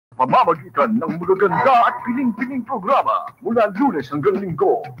pamamagitan ng magaganda at piling-piling programa mula Lunes hanggang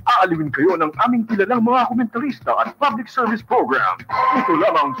Linggo. Aalawin kayo ng aming kilalang mga komentarista at public service program. Ito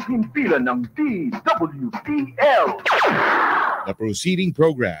lamang sa himpilan ng DWBL. The proceeding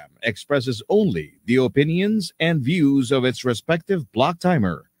program expresses only the opinions and views of its respective block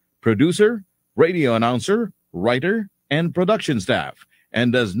timer, producer, radio announcer, writer, and production staff, and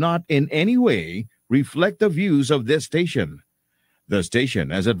does not in any way reflect the views of this station. The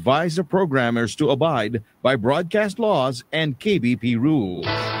station has advised the programmers to abide by broadcast laws and KBP rules.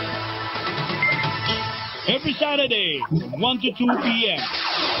 Every Saturday from 1 to 2 p.m.,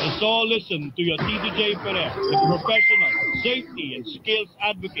 let's all listen to your TDJ Perez, the professional safety and skills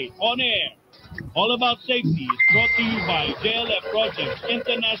advocate on air. All About Safety is brought to you by JLF Projects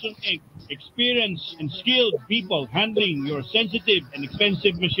International Inc. Experienced and skilled people handling your sensitive and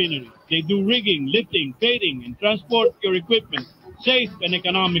expensive machinery. They do rigging, lifting, plating, and transport your equipment safe and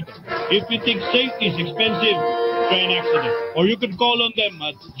economical. If you think safety is expensive, try an accident. Or you can call on them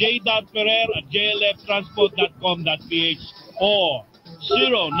at j.ferrer@jlftransport.com.ph or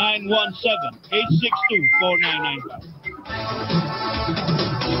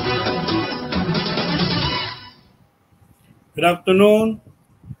 0917-862-4995. Good afternoon.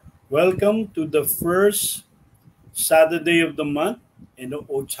 Welcome to the first Saturday of the month, and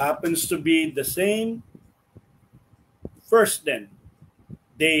which happens to be the same first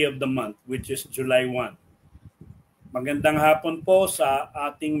day of the month, which is July 1. Magandang hapon po sa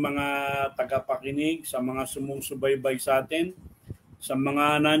ating mga tagapakinig, sa mga sumusubaybay sa atin, sa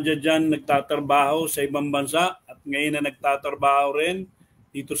mga nandiyan dyan nagtatrabaho sa ibang bansa at ngayon na nagtatrabaho rin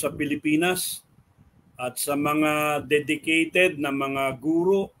dito sa Pilipinas, at sa mga dedicated na mga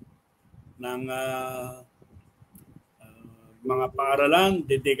guro ng mga paaralan,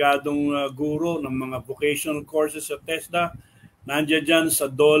 dedikadong guro ng mga vocational courses sa TESDA, nandiyan dyan sa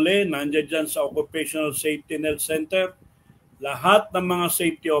DOLE, nandiyan dyan sa Occupational Safety and Health Center, lahat ng mga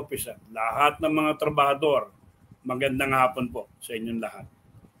safety officer, lahat ng mga trabahador, magandang hapon po sa inyong lahat.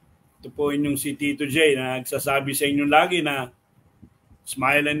 Ito po inyong si Tito J na nagsasabi sa inyong lagi na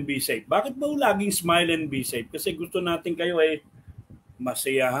smile and be safe. Bakit ba laging smile and be safe? Kasi gusto natin kayo ay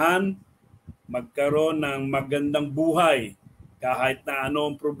masayahan, magkaroon ng magandang buhay. Kahit na ano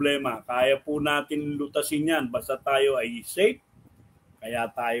ang problema, kaya po natin lutasin yan basta tayo ay safe, kaya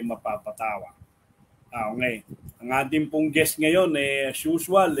tayo mapapatawa. Okay. Ang ating pong guest ngayon, as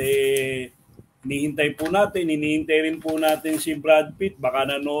usual, hinihintay rin po natin si Brad Pitt. Baka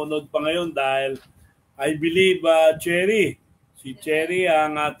nanonood pa ngayon dahil I believe si Cherry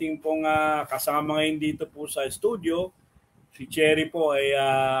ang ating pong kasama ngayon dito po sa studio. Si Cherry po ay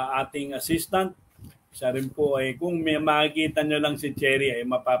ating assistant. Isa rin po ay kung may makikita nyo lang si Cherry ay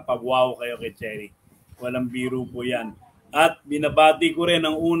mapapagwaw kayo kay Cherry. Walang biro po yan. At binabati ko rin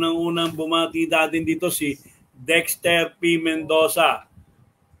ang unang-unang bumati natin dito si Dexter P. Mendoza.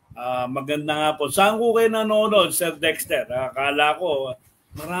 Maganda nga po. Saan ko kayo nanonood, Sir Dexter? Akala ko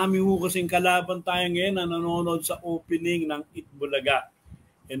marami ho kasing kalaban tayo ngayon na nanonood sa opening ng Itbulaga.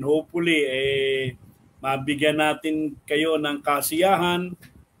 And hopefully, mabigyan natin kayo ng kasiyahan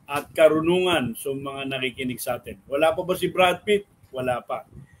at karunungan sa mga nakikinig sa atin. Wala pa ba si Brad Pitt? Wala pa.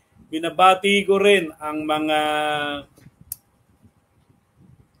 Binabati ko rin ang mga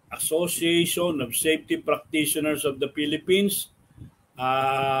Association of Safety Practitioners of the Philippines.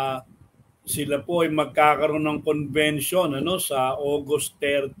 Sila po ay magkakaroon ng convention sa August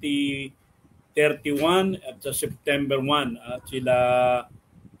 31 at sa September 1. At sila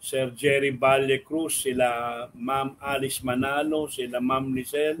Sir Jerry Valle Cruz, sila Ma'am Alice Manalo, sila Ma'am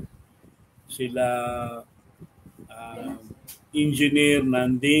Lisel, sila Engineer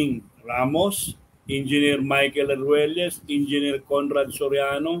Nanding Ramos, Engineer Michael Arguelles, Engineer Conrad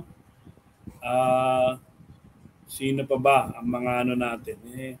Soriano, sino pa ba ang mga natin?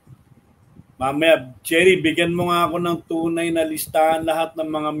 Mamaya, Cherry, bigyan mo nga ako ng tunay na listahan lahat ng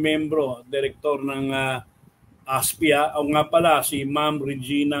mga membro, direktor ng ASPIA. O nga pala, si Ma'am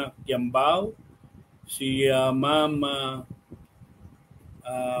Regina Kiambao, si Ma'am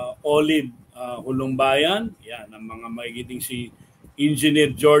Olive Hulumbayan, yan, ang mga magigiting si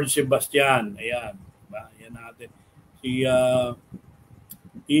Engineer George Sebastian, ayan, yan natin. Si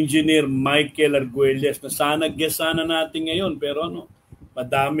Engineer Michael Arguelles, na sana guest sana natin ngayon, pero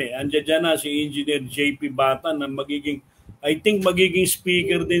madami. Andiyan dyan na si Engineer JP Batan na magiging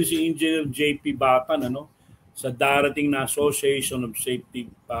speaker din si Engineer JP Batan, sa darating na Association of Safety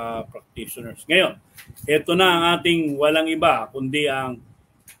Practitioners. Ngayon, ito na ang ating walang iba, kundi ang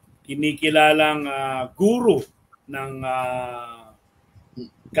kinikilalang guru ng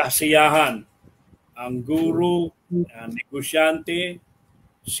kasiyahan. Ang guru, negosyante,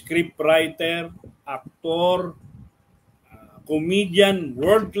 scriptwriter, aktor, comedian,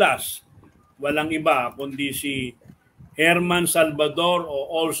 world class. Walang iba kundi si Herman Salvador o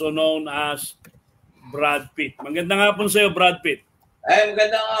also known as Brad Pitt. Magandang hapon sa iyo, Brad Pitt. Ay,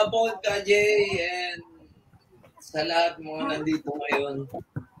 magandang hapon, Ka Jay, and sa lahat mga nandito ngayon.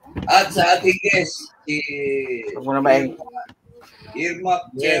 At sa ating guest, si Irma,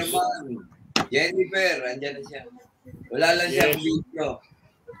 Chairman, Jennifer, andyan na siya. Wala lang siyang video.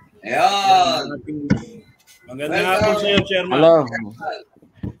 Ayan. Magandang hapon sa iyo, Chairman. Hello.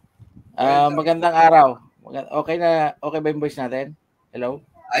 Magandang araw. Okay ba yung voice natin? Hello?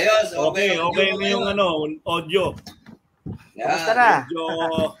 Ayos, Okay yung audio. Kamusta na? Medyo,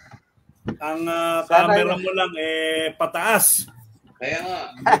 ang camera mo lang pataas. Kaya nga.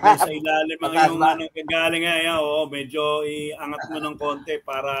 Sa ilalim ang iyong kagaling nga. Medyo iangat mo ng konti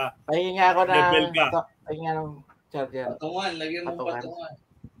para pahinga ako na level ka. Pahinga ng charger. Patungan, lagyan mo patungan.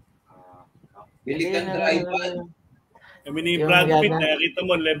 Bili kang tripod. Kami ni Brad Pitt, nakita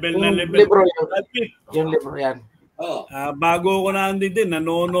mo, level na level. Libro Brad Pitt. Yung libro yan. Oh. Bago ko na andito din,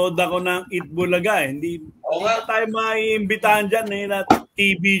 nanonood ako ng Eat Bulaga. Hindi ba tayo maiimbitahan dyan na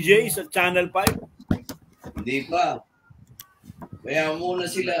TBJ sa Channel 5? Hindi pa. Kaya muna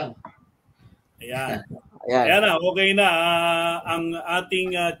sila. Ayan. Ayan na, okay na. Ang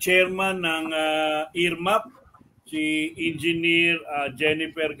ating chairman ng IRMAP, si Engineer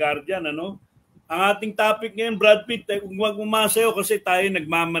Jennifer Guardian, ano? Ang ating topic ngayon, Brad Pitt, huwag umasayo kasi tayo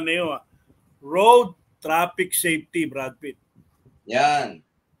nagmamaneo. Road traffic safety, Brad Pitt. Yan.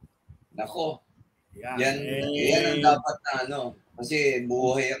 Nako. Yan ang dapat na kasi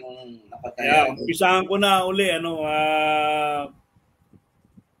buhay ang nakataya. Umpisahan ko na uli,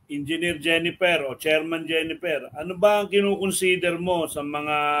 Engineer Jennifer o Chairman Jennifer, ano ba ang kinukonsider mo sa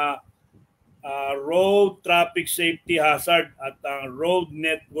mga road traffic safety hazard at road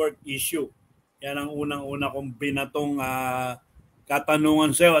network issue? Yan ang unang-una kong binatong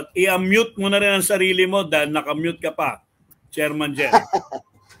katanungan sa'yo. At i-mute mo na rin ang sarili mo dahil nakamute ka pa, Chairman Jen.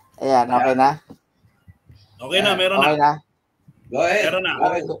 Ayan, okay na? Okay na, meron okay na. Go ahead. Meron na.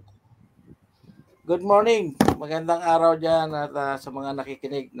 Good morning. Magandang araw dyan at sa mga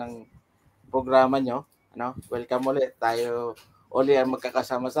nakikinig ng programa nyo. Welcome ulit. Tayo uli ang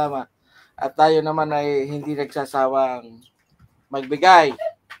magkakasama-sama. At tayo naman ay hindi nagsasawang magbigay,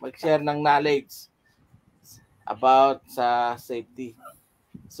 mag-share ng knowledge about sa safety.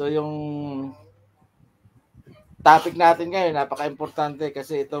 So yung topic natin ngayon, napaka-importante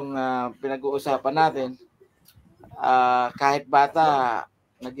kasi itong pinag-uusapan natin, kahit bata,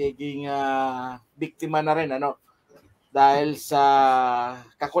 nagiging biktima na rin dahil sa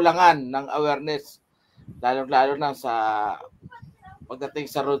kakulangan ng awareness, lalo na sa pagdating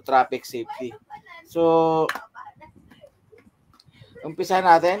sa road traffic safety. So, umpisa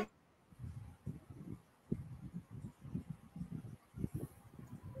natin.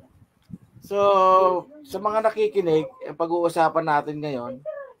 So, sa mga nakikinig, pag-uusapan natin ngayon,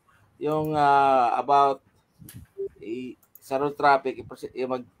 yung about sa road traffic,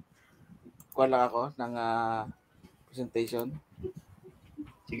 kuha lang ako ng presentation.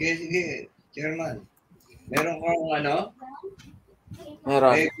 Sige, Chairman. Meron kang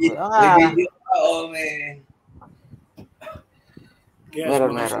Meron. May video ka o may... Yes,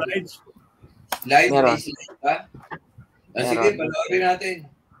 meron. Slides. Slide? Meron. May slide ka? Sige, panoorin natin.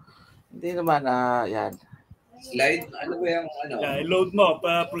 Hindi naman, yan. Slide? Ano ba yung I-load mo,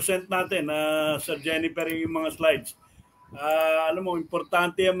 present natin Sir Jennifer yung mga slides. Alam mo,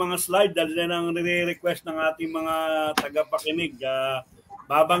 importante yung mga slide dahil yan ang nire-request ng ating mga tagapakinig.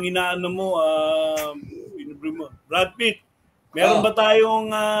 Babang inaano mo, Brad Pitt, meron ba tayong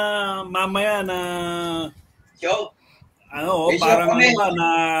mamaya na show? Parang na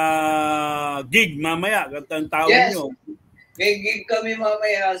gig mamaya, ang tawag nyo. May gig kami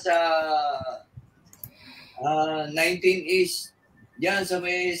mamaya sa 19 East, diyan sa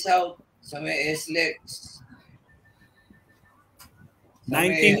may South, sa may SLEX.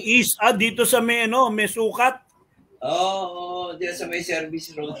 19 East, dito sa may may sukat. Oo, diyan sa may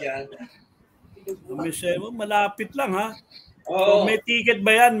service road yan. Malapit lang ha. Oo. So, may ticket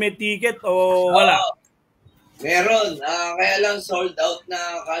ba yan? May ticket o wala? Meron. Kaya lang sold out na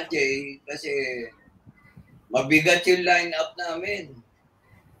Jay kasi mabigat yung line-up namin.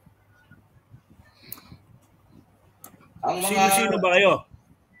 Sino-sino ba kayo?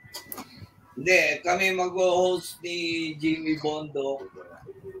 Hindi, kami mag-host ni Jimmy Bondo.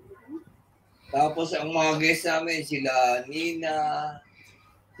 Tapos ang mga guests namin, sila Nina,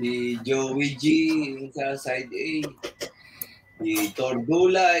 si Joey G sa side A, si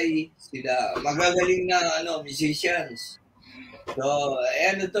Tordulay, sila magagaling na musicians. So,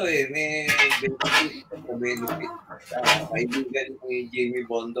 ano to may benefit sa kaibigan ni Jimmy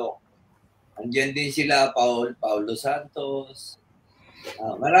Bondo. Andiyan din sila, Paulo Santos.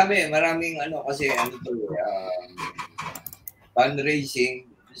 Maraming kasi to fundraising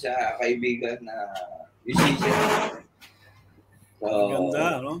sa kaibigan na musician. So,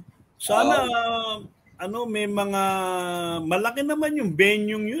 maganda, no? Sana may mga malaki naman yung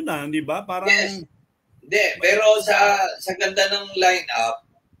venue yun di ba? Parang yes. Hindi, pero sa ganda ng lineup,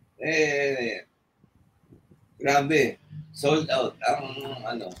 grabe, sold out ang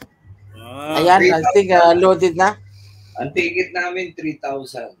Ayan, I think loaded na. Ang ticket namin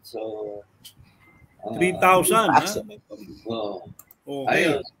 3,000. So 3,000, ha? Okay.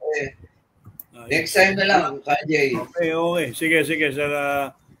 Ayun. Next time na lang, KJ. Okay. Sige,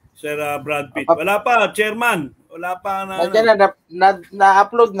 Sir Brad Pitt. Wala pa, Chairman. Wala pa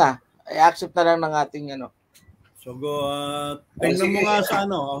na-upload na. I-accept na lang ng ating So tingnan mo nga sa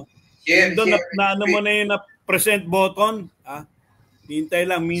doon na mo na yung present button. Hintay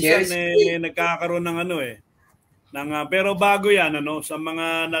lang. Minsan nagkakaroon ng pero bago yan, sa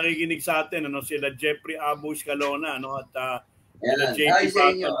mga nakikinig sa atin, sila Jeffrey Abu Escalona, at sila JP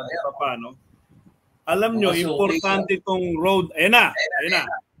Patton, alam nyo, importante itong road. Ayun na.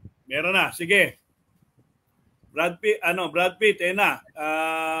 Meron na. Sige. Brad Pitt,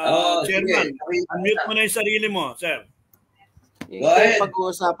 Chairman, unmute mo na yung sarili mo, sir. Yung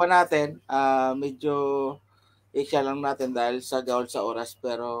pag-uusapan natin, medyo i-share lang natin dahil sa gawal sa oras,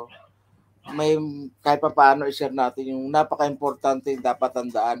 pero may kahit pa paano i-share natin yung napaka-importante dapat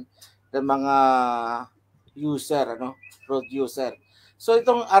tandaan ng mga user, road user. So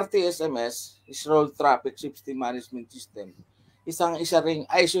itong RTSMS is Road Traffic Safety Management System. Isa ring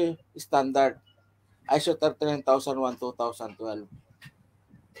ISO standard, ISO 39001:2012.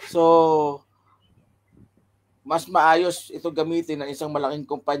 So mas maayos ito gamitin ng isang malaking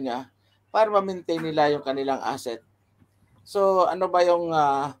kumpanya para ma-maintain nila yung kanilang asset. So ano ba yung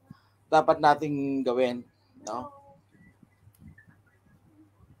dapat nating gawin,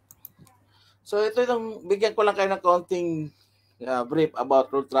 So ito yung bigyan ko lang kayo ng konting brief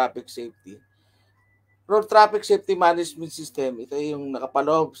about road traffic safety. Road Traffic Safety Management System, ito yung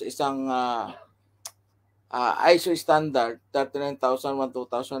nakapaloob sa isang ISO standard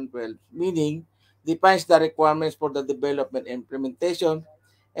 39001:2012, meaning defines the requirements for the development, implementation,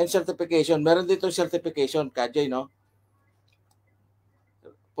 and certification. Meron dito certification, KJ,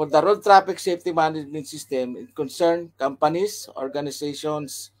 For the Road Traffic Safety Management System, it concerns companies,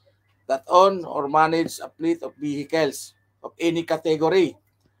 organizations that own or manage a fleet of vehicles of any category,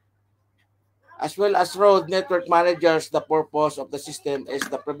 as well as road network managers. The purpose of the system is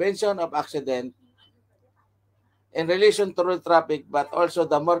the prevention of accident in relation to road traffic, but also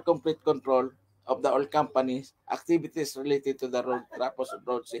the more complete control of the all companies' activities related to the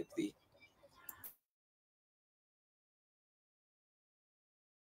road safety.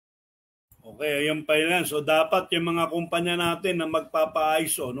 Okay, ayun pa yan. So dapat yung mga kumpanya natin na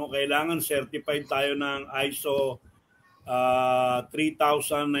magpapa-ISO, kailangan certified tayo ng ISO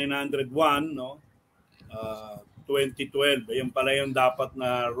 3901, 2012. Ayun pala yung dapat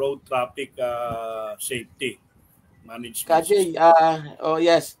na road traffic safety management. KJ,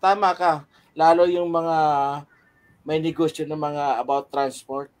 yes, tama ka. Lalo yung mga may negosyo ng mga about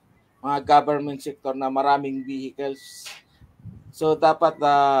transport, mga government sector na maraming vehicles. So dapat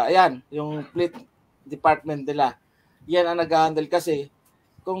ayan, yung fleet department nila, yan ang nag-handle kasi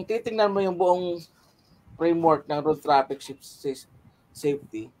kung titingnan mo yung buong framework ng road traffic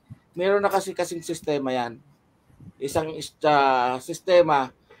safety, meron na kasing sistema yan. Isang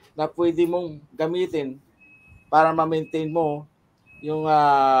sistema na pwede mong gamitin para ma-maintain mo yung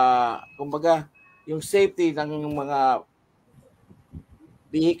kumbaga yung safety ng mga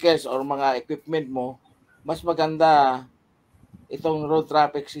vehicles or mga equipment mo. Mas maganda itong road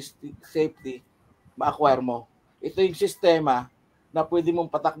traffic safety ma-acquire mo. Ito yung sistema na pwede mong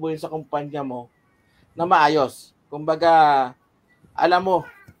patakbuhin sa kumpanya mo na maayos. Kumbaga, alam mo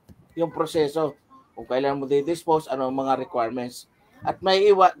yung proseso, kung kailan mo di-dispose, ano ang mga requirements. At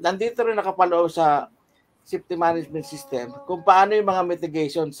nandito rin nakapaloob sa safety management system kung paano yung mga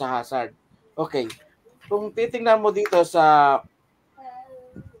mitigation sa hazard. Okay. Kung titingnan mo dito sa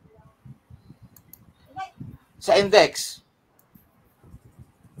index.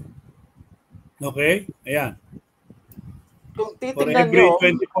 Okay, ayan. Kung For titingnan every nyo,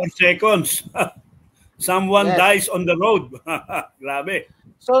 24 seconds, someone dies on the road. Grabe.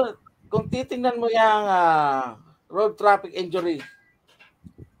 So, kung titingnan mo yung road traffic injury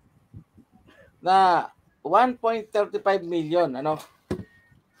na 1.35 million,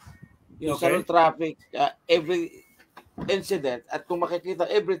 yung sa road traffic, every incident at kung makikita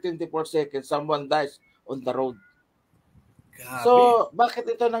every 24 seconds someone dies on the road. Grabe. So, bakit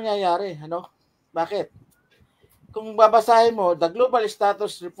ito nangyayari? Ano? Bakit? Kung babasahin mo, the Global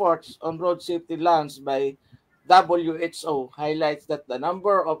Status Reports on Road Safety launched by WHO highlights that the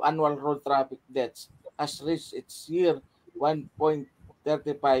number of annual road traffic deaths has reached its year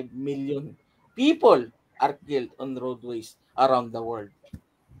 1.35 million people are killed on roadways around the world.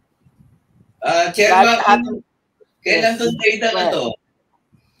 Chairman, Yes. kailan itong data na to?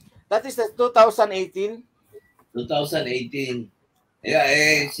 That is the 2018. 2018. Yeah,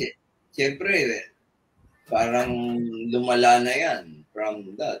 siyempre, parang lumala na yan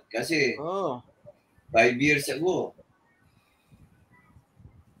from that. Kasi 5 years ago.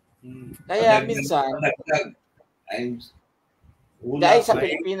 Kaya minsan, dahil sa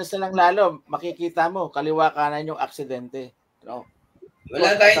Pilipinas na lang lalo, makikita mo, kaliwa kanan yung aksidente. No?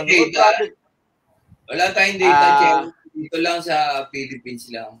 Wala tayong data. Wala tayong data, Chairman. Dito lang sa Philippines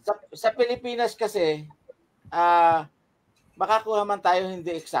lang. Sa Pilipinas kasi, makakuha man tayo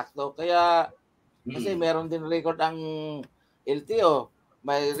hindi eksakto. Kaya, kasi meron din record ang LTO.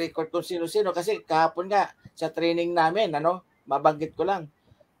 May record kung sino-sino. Kasi kahapon nga, sa training namin, mabanggit ko lang.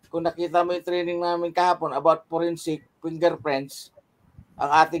 Kung nakita mo yung training namin kahapon about forensic fingerprints,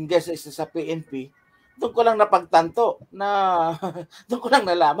 ang ating guest is sa PNP, doon ko lang napagtanto na doon ko lang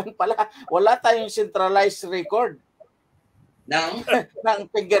nalaman pala wala tayong centralized record ng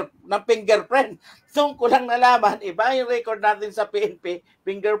fingerprint. Doon ko lang nalaman iba yung record natin sa PNP,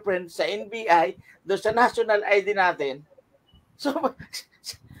 fingerprint sa NBI, doon sa national ID natin. So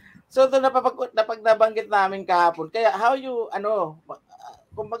doon napagnabanggit namin kahapon. Kaya how you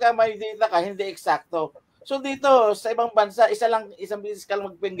kumbaga may data ka hindi eksakto. So dito sa ibang bansa isang beses ka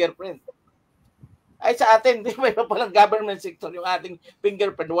lang mag-fingerprint. Ay sa atin, di ba palang government sector yung ating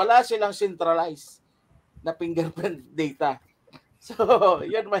fingerprint. Wala silang centralized na fingerprint data. So,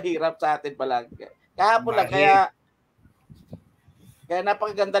 yun mahirap sa atin palagi. Kahapon lang, kaya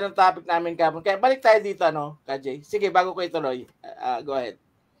napakaganda ng topic namin kahapon. Kaya balik tayo dito, KJ. Sige, bago ko ituloy. Go ahead.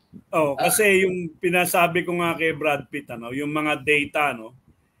 Kasi yung pinasabi ko nga kay Brad Pitt, yung mga data,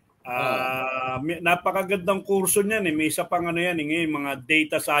 napakagandang kurso niyan. May isa pang yan, yung mga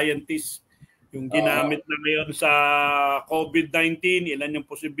data scientists. Yung ginamit na ngayon sa COVID-19, ilan yung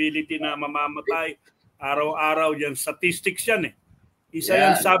possibility na mamamatay, araw-araw yan, statistics yan Isa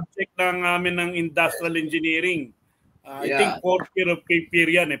yan subject ng amin ng industrial engineering. I think 4th year of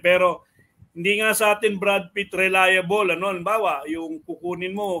paper yan Pero hindi nga sa atin, Brad Pitt, reliable. Halimbawa, yung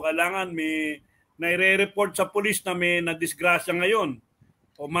kukunin mo, kailangan may naire-report sa police na may nadisgrasya ngayon.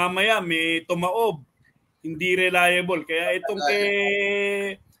 O mamaya may tumaob. Hindi reliable. Kaya itong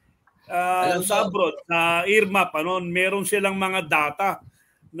sa abroad, sa IRMAP, meron silang mga data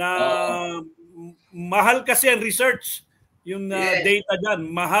na mahal kasi ang research. Yung data dyan,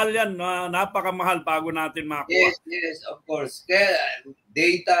 mahal yan, napakamahal bago natin makuha. Yes, of course. Kaya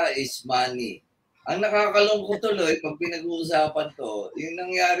data is money. Ang nakakalungkot tuloy, pag pinag-uusapan to, yung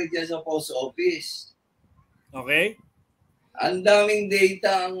nangyari dyan sa post office. Okay. Ang daming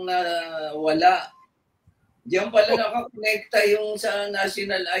data ang nawala. Diyan pala nakakonekta yung sa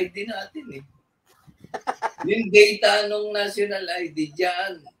national ID natin Yung data nung national ID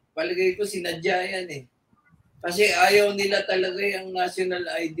diyan, palagay ko sinadya yan Kasi ayaw nila talaga yung national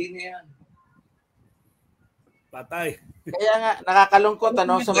ID na yan. Patay. Kaya nga, nakakalungkot,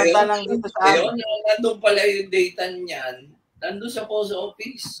 samantalang dito sa amin. Nandun pala yung data niyan, nandun sa post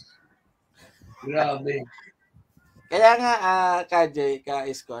office. Grabe. Kaya nga, KJ,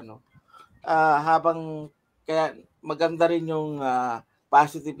 ch-isko, habang kaya maganda rin yung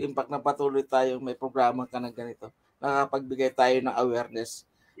positive impact na patuloy tayo may programa ka ng ganito. Nakapagbigay tayo ng awareness,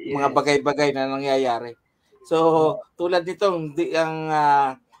 mga bagay-bagay na nangyayari. So, tulad nitong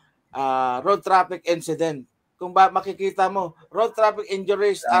road traffic incident. Kung makikita mo, road traffic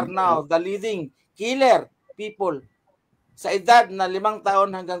injuries are now the leading killer people sa edad na 5 taon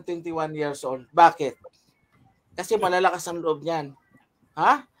hanggang 21 years old. Bakit? Kasi malalakas ang loob niyan.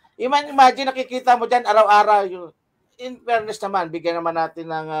 Imagine nakikita mo diyan araw-araw yung in fairness naman bigyan naman natin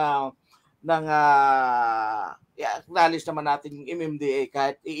ng acknowledge naman natin yung MMDA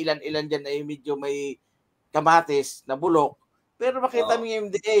kahit ilan-ilan diyan ay medyo may kamatis na bulok. Pero makita mo yung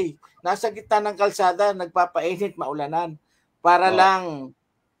MMDA nasa gitna ng kalsada nagpapainit maulanan para lang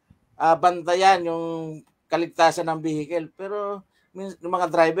bantayan yung kaligtasan ng vehicle. Pero yung mga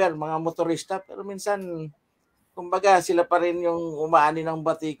driver, mga motorista, pero minsan kumbaga sila pa rin yung umaani ng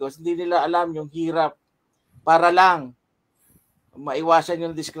batikos, hindi nila alam yung hirap para lang maiwasan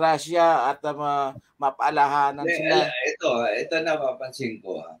yung disgrasya at mapaalahanan sila. Ito napapansin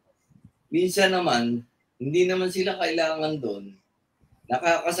ko. Minsan naman, Hindi naman sila kailangan doon.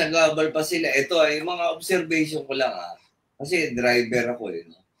 Nakakasagabal pa sila. Ito ay mga observation ko lang Kasi driver ako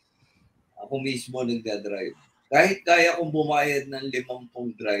No? Ako mismo nagdadrive. Kahit kaya kong bumayad ng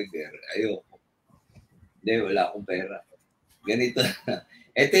 50 driver, ayoko. Hindi, wala akong pera. Ganito.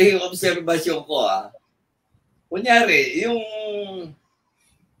 Ito yung observation ko Kunyari, yung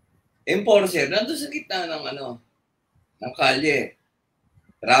enforcer, nandun sa gitna ng kalye.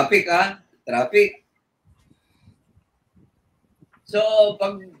 Traffic Traffic. So,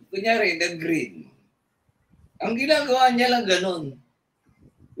 pag, kunyari, nag-green, ang ginagawa niya lang ganun.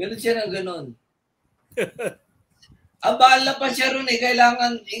 Ganun siya ng ganun. Abala pa siya ron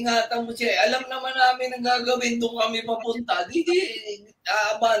kailangan ingatan mo siya. Alam naman namin ang gagawin doon kami papunta. Di,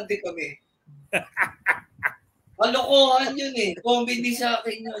 aabante kami. Kalokohan yun Comedy sa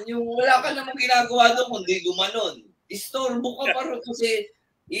akin yun. Yung wala ka namang ginagawa doon kundi gumanon. Istorbo ka pa ron kasi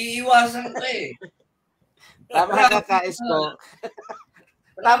iiwasan ka Tama ka, ch-isko.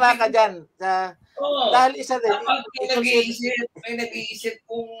 Tama ka dyan. Dahil isa din. May nag-iisip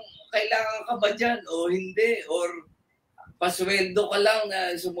kung kailangan ka ba dyan o hindi. Or pasweldo ka lang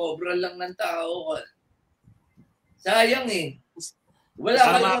na sumobra lang ng tao. Sayang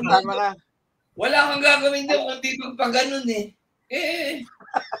Wala kang gagawin doon kundi magpaganon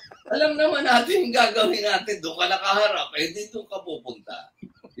alam naman natin yung gagawin natin. Doon ka nakaharap. Dito ka pupunta.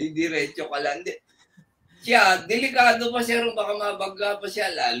 Diretso ka lang. Siya, delikado pa siya rin. Baka mabagga pa siya.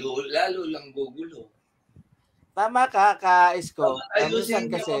 Lalo lang gugulo. Tama ka, ch-isko. Ayusin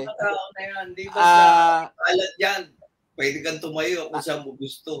kasi yung mga tao na yan. Di ba alat yan? Pwede kang tumayo kung saan mo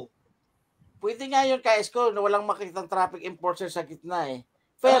gusto. Pwede nga yun, ch-isko, na walang makikitang traffic enforcer sa gitna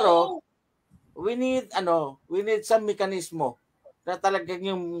Pero, we need some mekanismo na talagang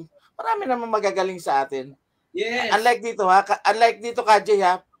yung marami naman magagaling sa atin. Yes. Unlike dito KJ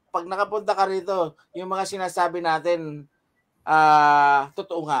pag nakapunta ka rito, yung mga sinasabi natin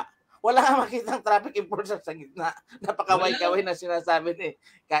totoo nga. Wala kang makitang traffic enforcer sa gitna. Napakaway-kaway na sinasabi ni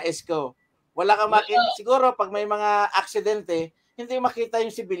ch-isko. Wala kang makita. Siguro pag may mga aksidente, hindi makita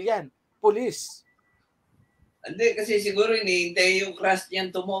yung civilian, police. Hindi, kasi siguro hinihintay yung crash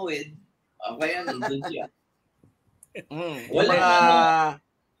niyan tumawid. Kaya nandun siya.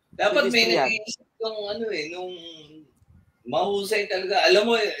 Dapat may nag-iisip nung mahusay talaga. Alam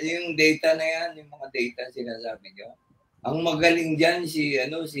mo, yung data na yan, yung mga data sinasabi niyo. Ang magaling dyan si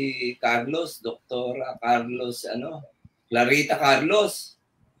Carlos, Dr. Carlos, Clarita Carlos.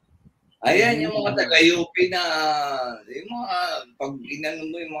 Ayan, yung mga taga-UP na, yung mga, pag inano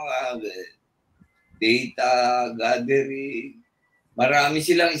mo yung mga data gathering, marami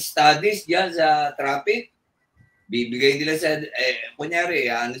silang studies dyan sa traffic. Bibigay nila sa, kunyari,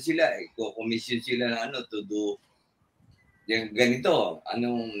 commission sila na to do yung ganito,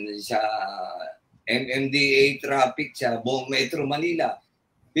 sa MMDA traffic sa buong Metro Manila.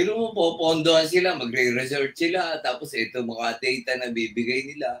 Pero mo po, pondohan sila, magre-research sila, tapos ito mga data na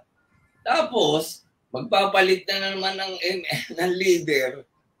bibigay nila. Tapos, magpapalit na naman ng leader.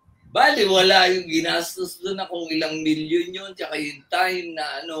 Bali, wala yung ginastos doon na kung ilang milyon yun, tsaka yung time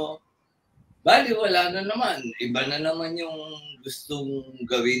na bali, wala na naman. Iba na naman yung gustong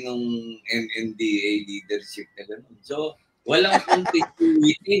gawin ng MMDA leadership na gano'n. So, walang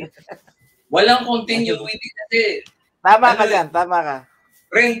continuity. Walang continuity kasi. Tama ka dyan, tama ka.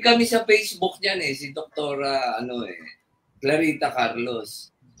 Friend kami sa Facebook niyan si Dr. Clarita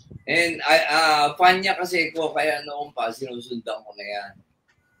Carlos. And fan niya kasi ko, kaya noon pa sinusundan ko na yan.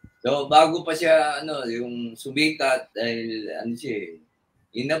 So bago pa siya yung sumikat dahil siya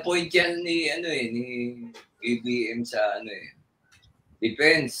in-appoint yan ni ABM sa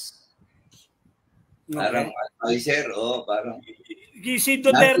defense. Parang advisor, parang Si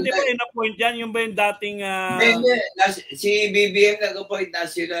Duterte ba in-appoint yan? Yung ba yung dating... Hindi. Si BBM nag-appoint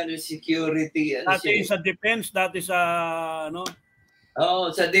National Security. Dati sa defense, dati sa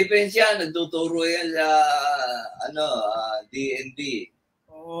sa defense yan. Nagtuturo yan sa DND.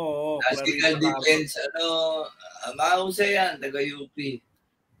 Oo. National Defense. Mahusay yan. Taga-UP.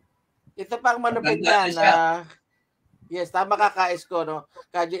 Ito pa ang malupit yan. Yes, tama ka ch-isko.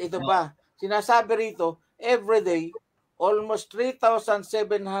 Kaji, ito pa. Sinasabi rito, everyday, almost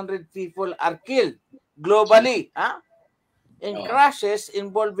 3,700 people are killed globally in crashes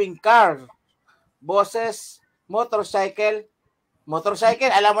involving car, buses, motorcycle.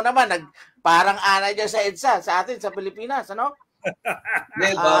 Alam mo naman, parang ana dyan sa EDSA, sa atin, sa Pilipinas,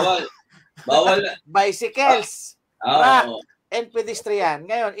 Bawal. Bicycles, truck, and pedestrian.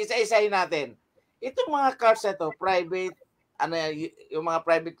 Ngayon, isa-isahin natin. Itong mga cars na ito, private, yung mga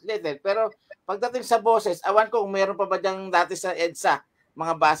private related, pero pagdating sa boses, awan ko kung meron pa ba dyan dati sa EDSA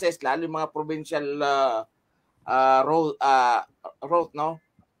mga buses, lalo yung mga provincial road, no?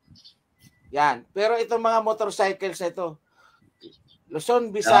 Yan. Pero itong mga motorcycles na ito,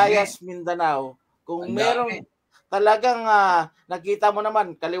 Luzon, Visayas, Mindanao, kung meron talagang nakita mo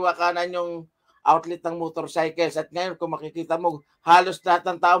naman, kaliwa kanan yung outlet ng motorcycles. At ngayon, kung makikita mo, halos lahat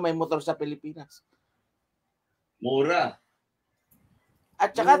ng tao may motor sa Pilipinas. Mura.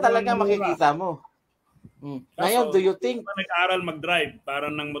 At saka talaga makikita mo. Ngayon, do you think... Nag-aaral mag-drive para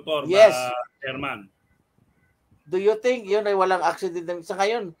ng motor yes. ba, Herman? Do you think yun ay walang accident? Sa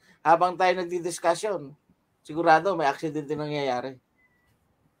ngayon, habang tayo nagdi-discussion, sigurado may accident din nangyayari.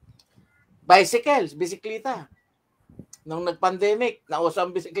 Bicycles, bisikleta. Nung nag-pandemic, nauso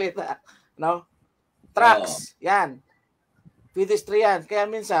ang bisikleta. No? Trucks, yan. Pedestrian. Kaya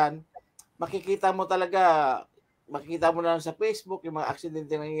minsan, makikita mo na sa Facebook yung mga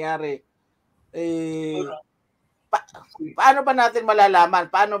aksidente nangyayari. Paano ba natin malalaman?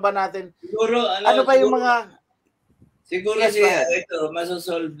 Paano ba natin... Siguro, ano ba yung mga... Siguro yes, ito,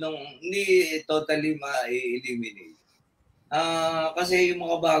 masosolve nung hindi totally ma-eliminate. Kasi yung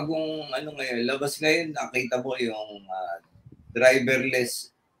mga bagong ngayon, labas ngayon, nakita mo yung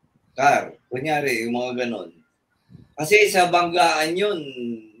driverless car. Kunyari, yung mga ganon. Kasi sa banggaan yun,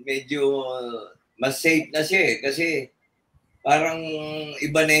 medyo mas safe na siya eh. Kasi parang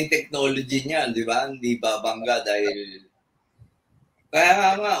iba na yung technology niya, di ba? Hindi babangga dahil...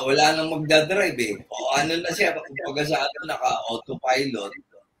 Kaya nga, wala nang magdadrive eh. O ano na siya, kapag sa naka-autopilot,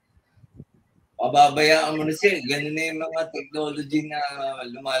 pababayaan mo na siya. Ganun na yung mga technology na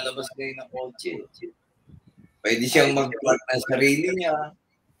lumalabas ngayon na kotse. Pwede siyang mag-park ng sarili niya.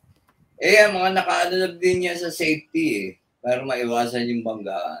 Mga naka-analog din niya sa safety eh, para maiwasan yung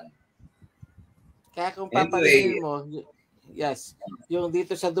banggaan. Kaya kung papansin mo, yes, yung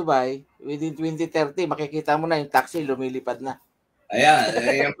dito sa Dubai, within 2030, makikita mo na yung taxi lumilipad na.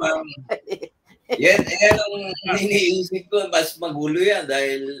 Ayan parang, yan ang iniisip ko, mas magulo yan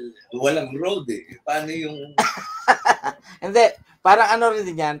dahil walang road eh. Paano yung... Hindi, parang ano rin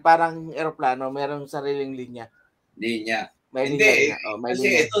din yan, parang aeroplano, merong sariling linya. Linya. May Hindi, linya, may kasi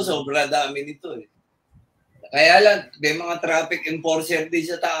linya. ito sobra dami nito eh. Kaya lang, may mga traffic enforcer din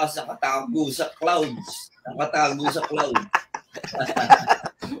sa taas, nakatago sa clouds.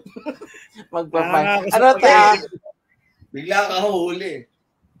 Magpapay. Ano ta? Bigla ka huli.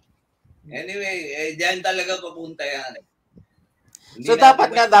 Anyway, diyan talaga papunta yan. So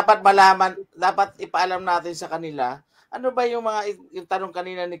dapat malaman, dapat ipaalam natin sa kanila, ano ba yung yung tanong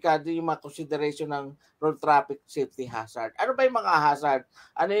kanina ni Kado, yung mga consideration ng road traffic safety hazard. Ano ba yung mga hazard?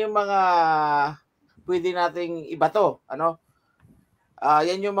 Ano yung mga pwede nating ibato?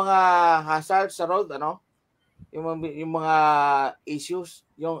 Yan yung mga hazard sa road, yung mga issues,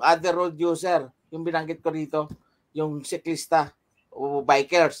 yung other road user, yung binanggit ko dito, yung siklista o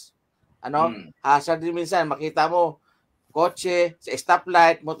bikers. Hazard din minsan, makita mo, kotse, sa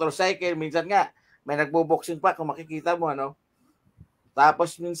stoplight, motorcycle, minsan nga, may nagbo-boxing pa kung makikita mo,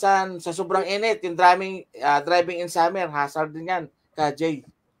 Tapos minsan, sa sobrang init, yung driving in summer, hazard din yan, ka-Jay.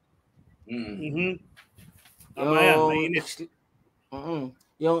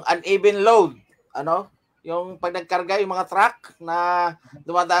 Yung uneven load, yung pag nagkarga yung mga truck na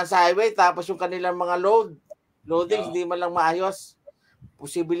dumadaan sa highway, tapos yung kanilang mga loading, hindi man lang maayos.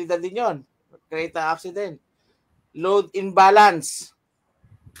 Posibilidad din yun. Create an accident. Load imbalance.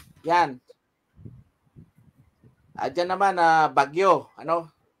 Yan. Diyan naman, bagyo.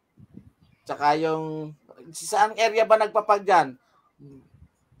 Tsaka yung, saan area ba nagpapag dyan?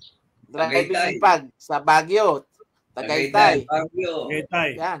 Driving impag sa Baguio. Tagaytay.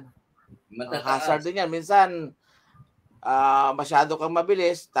 Yan. Hazard din yan. Minsan, masyado kang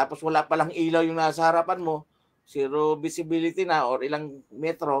mabilis, tapos wala palang ilaw yung nasa harapan mo, zero visibility na or ilang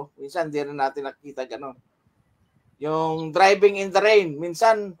metro, minsan di rin natin nakikita gano'n. Yung driving in the rain,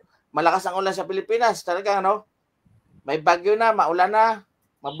 minsan malakas ang ulan sa Pilipinas, talaga may bagyo na, maulan na,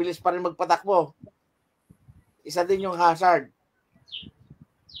 mabilis pa rin magpatakbo. Isa din yung hazard.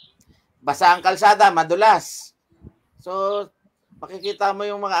 Basa ang kalsada, madulas. So, makikita mo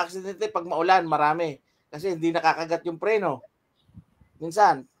yung mga aksidente pag maulan, marami. Kasi hindi nakakagat yung preno.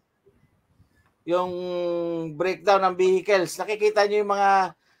 Minsan, yung breakdown ng vehicles, nakikita nyo yung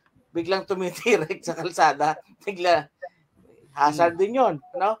mga biglang tumitirek sa kalsada. Bigla, hazard din yun.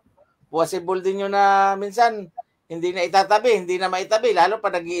 Possible din yun na minsan, hindi na itatabi, hindi na maitabi, lalo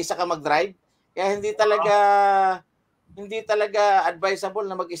pa nag-iisa ka mag-drive. Kaya hindi talaga advisable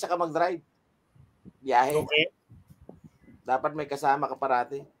na mag-isa ka mag-drive. Biyahe. Okay. Dapat may kasama ka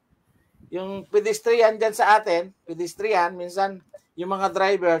parati. Yung pedestrian dyan sa atin, minsan, yung mga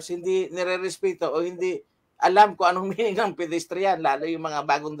drivers, hindi nire-respeto o hindi alam kung anong meaning ng pedestrian, lalo yung mga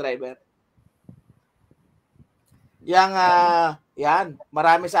bagong driver. Yan,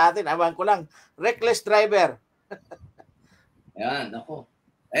 marami sa atin, awan ko lang, reckless driver. Yan, ako.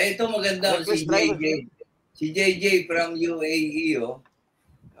 Ito maganda Reckless si JJ. Si JJ from UAE, oh.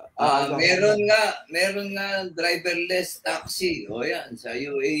 Meron nga driverless taxi. O yan, sa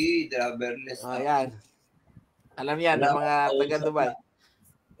UAE, driverless taxi. Yan. Alam yan, ng mga taga Dubai.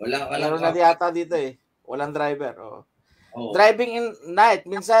 Walang na yata dito eh. Walang driver. Oh. Driving in night,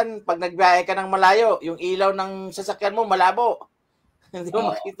 minsan pag nagbiyahe ka ng malayo, yung ilaw ng sasakyan mo malabo. Hindi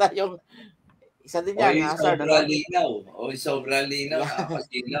mo makita yung isa din yan. Sobrang linaw.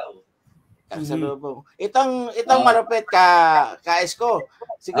 Nakakasilaw. Itong malupit ka isko.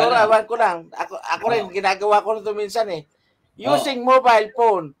 Siguro awan ko lang. Ako rin ginagawa ko nito minsan eh. Using mobile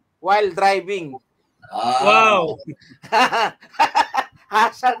phone while driving. Wow.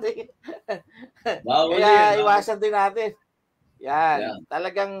 Hazard din. Kaya iwasan din natin. Yan.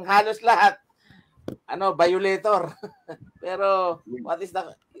 Talagang halos lahat violator. Pero what is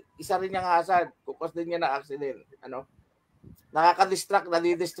isa rin yung hazard. Kukos din niya na accident. Nakaka-distract,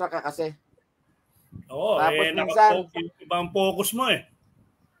 nadi-distract ka kasi. Oo, tapos minsan, ibang focus mo eh.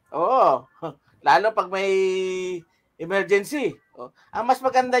 Oo. Lalo pag may emergency. Ang mas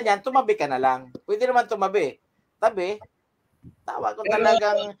maganda niyan, tumabi ka na lang. Pwede naman tumabi. Tabi, tawa ko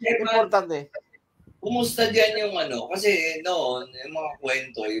talagang importante. Kumusta dyan yung kasi noon, yung mga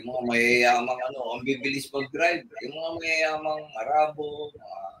kwento, yung mga mayayamang ang bibilis mag-drive. Yung mga mayayamang Arabo,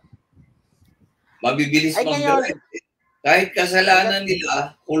 mabibilis mag-drive. Kahit kasalanan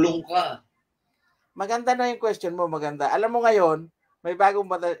nila, kulong ka. Maganda na yung question mo, maganda. Alam mo ngayon, may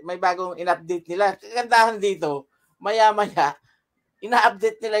bagong in-update nila. Kagandahan dito, maya-maya,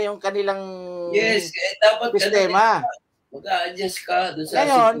 ina-update nila yung kanilang dapat sistema. Mag-a-adjust ka doon sa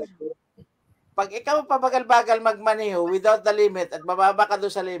ngayon, pag ikaw pabagal-bagal magmaneho without the limit at mababa ka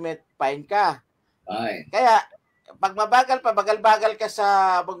doon sa limit, fine ka. Ay. Kaya, pag pabagal-bagal ka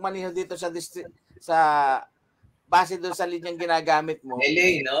sa magmaneho dito sa base doon sa linyang ginagamit mo. May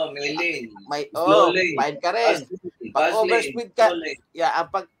lane, no? May lane. Fine ka rin. Pag overspeed ka,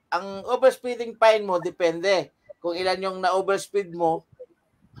 ang overspeeding fine mo, depende. Kung ilan yung na-overspeed mo,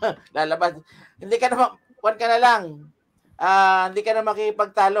 lalabas. Hindi ka na, hindi ka na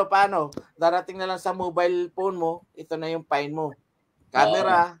makipagtalo. Paano? Darating na lang sa mobile phone mo, ito na yung fine mo.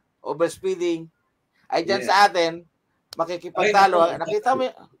 Camera, overspeeding. Ay dyan sa atin, makikipagtalo. Nakita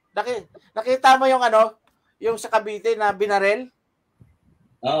mo yung yung sa Cavite na binarel?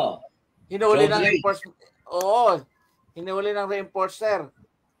 Hinuli ng reinforcement. Hinuli ng reinforcer.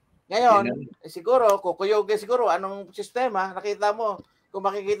 Ngayon, siguro, kukuyoge siguro, anong sistema, kung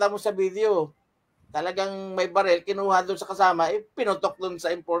makikita mo sa video, talagang may barel, kinuha doon sa kasama, pinutok doon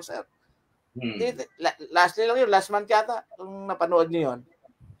sa enforcer. Lastly lang yun, last month yata, kung napanood niyo yun,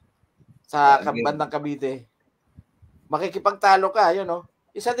 sa bandang Cavite. Makikipagtalo ka, yun, no?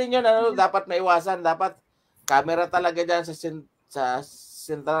 Isa din yun, dapat maiwasan, dapat camera talaga dyan sa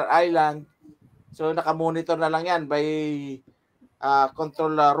Central Island. So, nakamonitor na lang yan by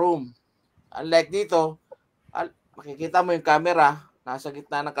control room. Unlike dito, makikita mo yung camera, nasa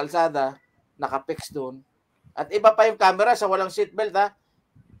gitna ng kalsada, nakapix doon. At iba pa yung camera sa walang seatbelt, ha?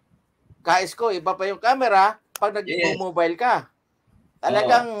 Ka-isko, iba pa yung camera pag nag-mobile ka.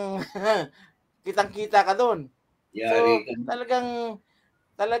 Talagang kitang-kita ka doon. So,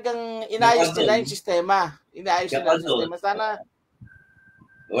 talagang inayos nila yung sistema. Sana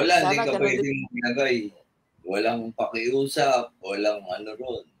hindi ka pwedeng maglagay. Walang pakiusap, walang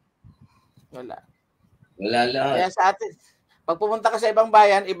ron. Wala lahat. Kaya sa atin, pag pumunta ka sa ibang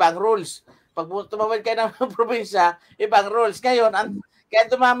bayan, ibang rules. Pag tumawid ka ng probinsya, ibang rules. Ngayon,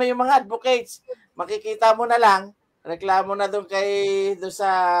 kaya dumami yung mga advocates. Makikita mo na lang, reklamo na doon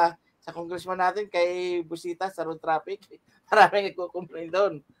sa congressman natin, kay Busita, sa road traffic. Maraming nagko-complain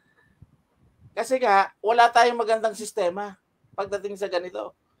doon. Kasi nga, wala tayong magandang sistema pagdating sa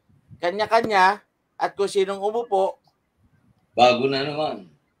ganito. Kanya-kanya, at kung sinong umupo, bago na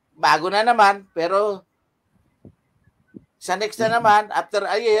naman, pero sa next na naman, after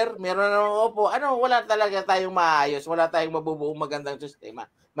a year, meron na naman upo. Wala talaga tayong maayos, wala tayong mabubuong magandang sistema.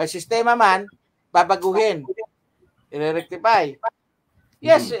 May sistema man, babaguhin, i-rectify.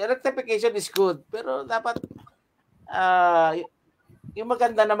 Yes, rectification is good, pero dapat yung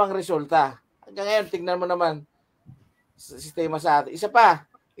maganda namang resulta. Hanggang ngayon, tingnan mo naman sa sistema sa atin. Isa pa,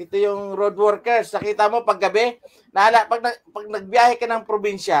 ito yung road workers. Nakita mo paggabi, pag nagbiyahe ka ng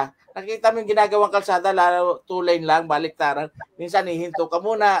probinsya, nakita mo yung ginagawang kalsada, lalo 2 lane lang, baliktaran. Minsan hihinto ka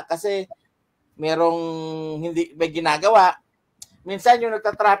muna kasi may ginagawa. Minsan yung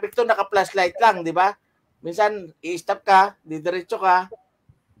nagta-traffic to, naka-flashlight lang, di ba? Minsan, i-stop ka, didiretso ka.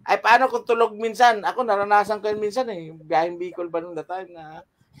 Ay, paano kung tulog minsan? Ako, naranasan ko yun minsan eh. Biyaheng Bicol ba nung time na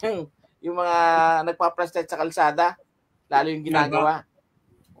yung mga nagpa-flashlight sa kalsada, lalo yung ginagawa.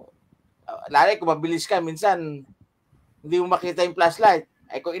 Lalo kung mabilis ka, minsan, hindi mo makita yung flashlight.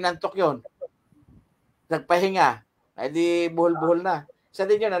 Ay, kung inantok yun, nagpahinga, ay di buhol-buhol na. Isa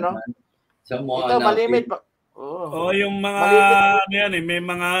din yun, ano? Ito, malimit. Yung mga, ano yan eh, may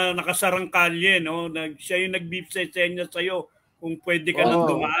mga nakasarang kalye, no? Siya yung nag-beep sa inyo sa'yo kung pwede ka nang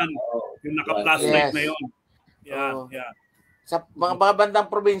dumaan. Yung naka-flashlight na yun. Yeah. Sa mga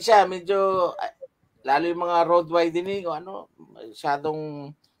bandang probinsya, medyo, lalo yung mga road widening, o ano, masyadong,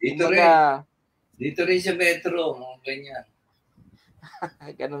 dito rin sa metro, ganyan.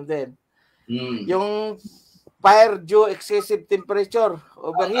 Ganun din. Yung fire due excessive temperature,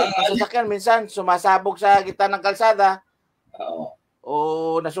 overheat, sasakyan minsan sumasabog sa gitna ng kalsada.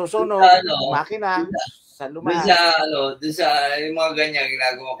 O nasusunog, makina sa lumahan. Doon sa yung mga ganyan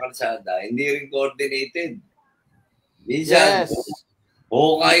ginagawa kalsada, hindi rin coordinated. Minsan,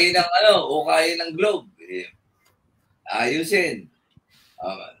 hukayin ng globe. Ayusin.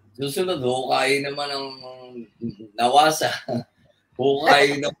 Susunod, hukayin naman ng nawasa.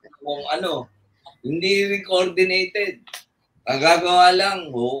 Hukayin naman kung ano. Hindi rin coordinated. Ang gagawa lang,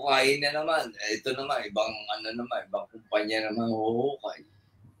 huhukayin na naman. Ito naman, ibang kumpanya naman huhukay.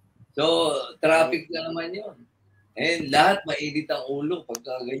 So, traffic na naman yun. And lahat mainit ang ulo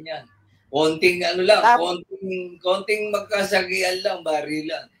pagka ganyan. Konting konting magkasagian lang,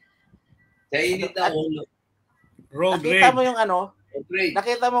 barilan. Sa init ang ulo. Nakita mo yung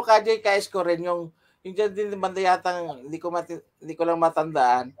nakita mo KJ, ch-isko rin yung dyan din banda yatang hindi ko lang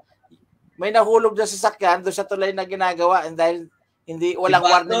matandaan. May nahulog na sasakyan doon sa tulay na ginagawa dahil walang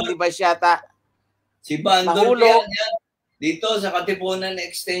warning device yata. Si Bandol yan. Dito sa Katipunan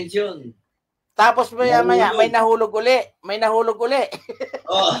Extension. Tapos maya may nahulog uli.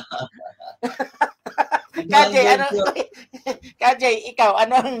 KJ, ikaw,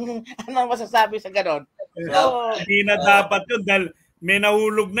 anong masasabi sa ganon? Hindi na dapat yun dahil may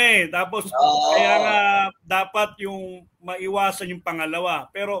nahulog na eh. Tapos kaya nga dapat yung maiwasan yung pangalawa.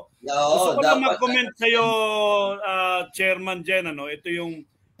 Pero gusto ko na mag-comment sa'yo, Chairman Jen, ito yung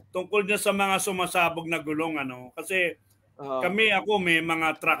tungkol niya sa mga sumasabog na gulong. Kasi ako, may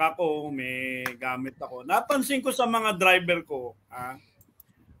mga truck ako, may gamit ako. Napansin ko sa mga driver ko,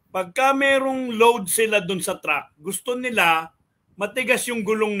 pagka merong load sila dun sa truck, gusto nila matigas yung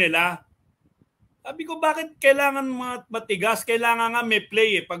gulong nila. Sabi ko, bakit kailangan matigas? Kailangan nga may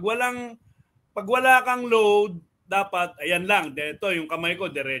play eh. Pag wala kang load, dapat, ayan lang, dito yung kamay ko,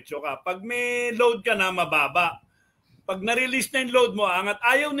 diretso ka. Pag may load ka na, mababa. Pag na-release na yung load mo, angat.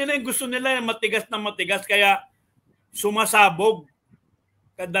 Ayaw nila yung gusto nila yung matigas na matigas, kaya sumasabog.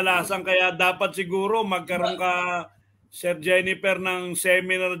 Kadalasan, kaya dapat siguro magkaroon ka, Sir Jennifer, ng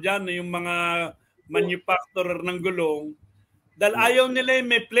seminar dyan, yung mga manufacturer ng gulong. Dahil ayaw nila yung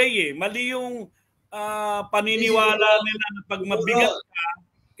may play eh. Mali yung paniniwala nila na pag mabigat ka,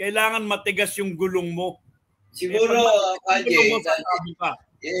 kailangan matigas yung gulong mo. Siguro, KJ,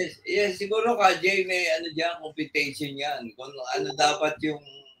 siguro KJ may computation yan. Kung ano dapat yung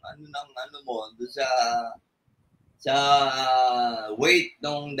mo doon sa weight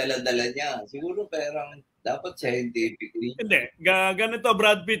ng dala-dala niya. Siguro perang dapat scientifically. Hindi, ganito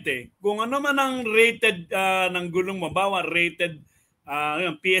Brad Pitt eh. Kung ano man ang rated ng gulong mo, bawa rated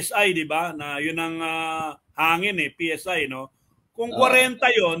yung PSI, di ba? Na yun ang hangin eh, PSI, no? Kung 40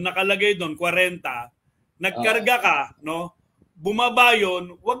 yon, nakalagay doon 40, nagkarga ka, no? Bumaba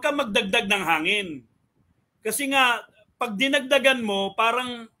yon, huwag ka magdagdag ng hangin. Kasi nga, pag dinagdagan mo,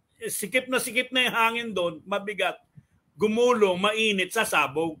 parang sikip na yung hangin doon, mabigat, gumulong, mainit,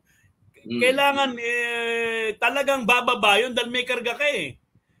 sasabog. Kailangan talagang bababa yun dahil may karga ka eh.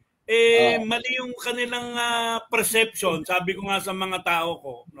 Mali yung kanilang perception, sabi ko nga sa mga tao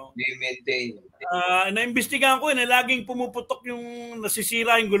ko, no. Maintain. Naimbestigahan ko na laging pumuputok yung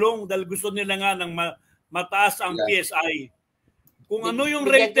nasisira yung gulong dahil gusto nila nga ng mataas ang PSI. Kung ano yung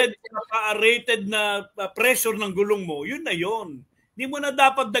rated na pressure ng gulong mo, yun na yun. Hindi mo na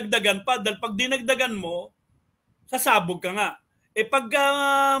dapat dagdagan pa dahil pag dinagdagan mo, sasabog ka nga. Pag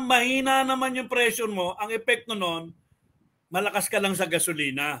mahina naman yung pressure mo, ang epekto nun, malakas ka lang sa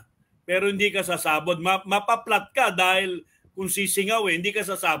gasolina. Pero hindi ka sasabog. Mapaplat ka dahil kung sisingaw hindi ka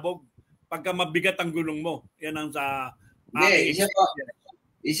sasabog pagka mabigat ang gulong mo. Yan ang sa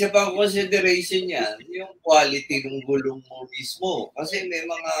isa pang consideration yan, yung quality ng gulong mo mismo. Kasi may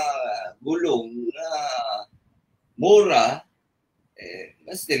mga gulong na mura,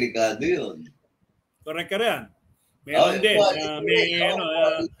 mas delikado yun. Correct ka rin. Meron din.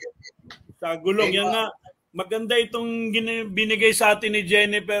 Sa gulong. maganda itong binigay sa atin ni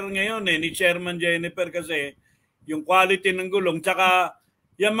Jennifer ngayon ni Chairman Jennifer kasi yung quality ng gulong tsaka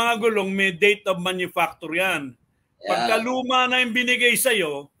yung mga gulong may date of manufacture yan. Pagka luma na yung binigay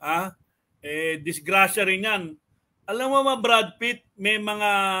sa'yo, disgrasya rin yan. Alam mo ba, Brad Pitt, may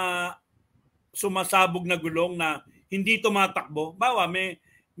mga sumasabog na gulong na hindi tumatakbo. Bawa, may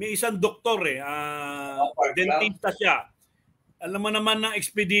isang doktor dentista siya. Alam mo naman ng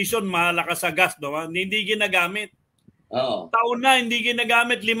expedition, mahalakas sa gas, no? Hindi ginagamit. Taon na, hindi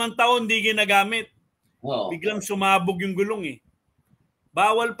ginagamit. 5 taon, hindi ginagamit. Biglang sumabog yung gulong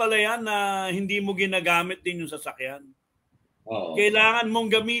Bawal pala yan na hindi mo ginagamit din yung sasakyan. Kailangan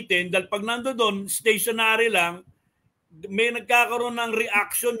mong gamitin dahil pag nando doon, stationary lang, may nagkakaroon ng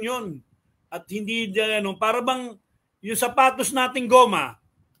reaction yun. At hindi, para bang yung sapatos nating goma,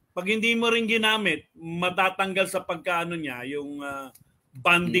 pag hindi mo rin ginamit, matatanggal sa pagkaano niya, yung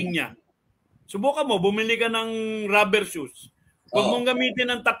banding niya. Subukan mo, bumili ka ng rubber shoes. Huwag mong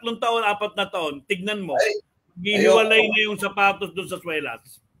gamitin ng 3 taon, 4 na taon, tignan mo. Gihiwalay na yung sapatos doon sa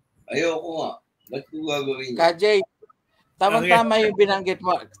swelas. Ayoko nga. Ba't ko gagawin? KJ, tama-tama yung binanggit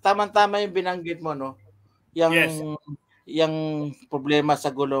mo. Tama-tama yung binanggit mo, no? Yung problema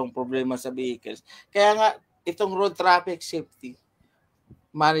sa gulong, problema sa vehicles. Kaya nga, itong road traffic safety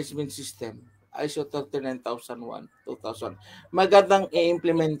management system, ISO 39001, 2000. Magandang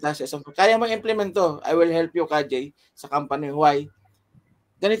i-implementa sa isang... Kaya mo implement to. I will help you, KJ, sa company. Why?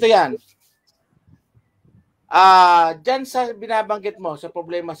 Ganito yan. Diyan sa binabanggit mo, sa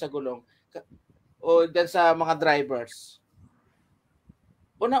problema sa gulong, o diyan sa mga drivers.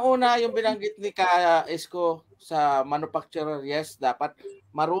 Una-una, yung binanggit ni ch-isko sa manufacturer, yes, dapat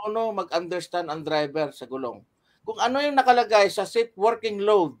marunong mag-understand ang driver sa gulong. Kung ano yung nakalagay sa safe working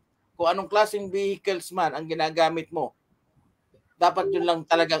load, kung anong klaseng vehicles man ang ginagamit mo, dapat yun lang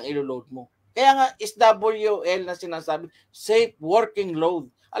talagang ilo-load mo. Kaya nga, SWL na sinasabi, safe working load.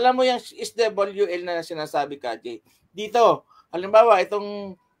 Alam mo yung SWL na sinasabi, KJ. Dito, halimbawa,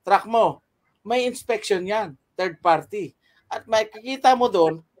 itong truck mo, may inspection yan, third party. At makikita mo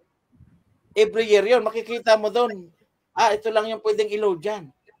doon, every year yun, makikita mo doon, ito lang yung pwedeng i-load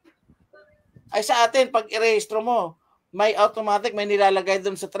dyan. Ay sa atin, pag i-rehistro mo, may automatic, may nilalagay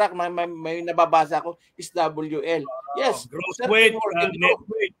doon sa truck, may nababasa ako, SWL. Yes. Gross weight, net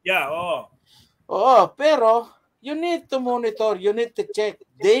weight, Oo, pero you need to monitor, you need to check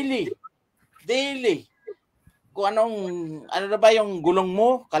daily. Kung ano na ba yung gulong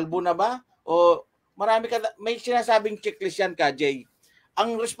mo, kalbo na ba? O may sinasabing checklist yan, KJ.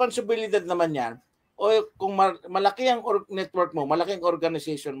 Ang responsibilidad naman yan, o kung malaki ang network mo, malaki ang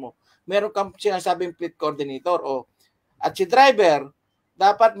organization mo, meron kang sinasabing fleet coordinator at si driver,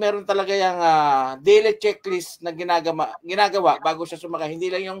 dapat meron talaga yung daily checklist na ginagawa bago siya sumakay. Hindi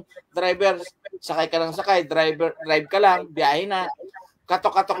lang yung driver, sakay ka lang sakay, drive ka lang, biyahe na,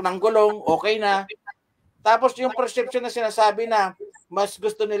 katok-katok ng gulong, okay na. Tapos yung perception na sinasabi na mas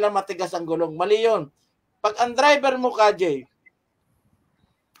gusto nila matigas ang gulong. Mali yun. Pag ang driver mo, KJ,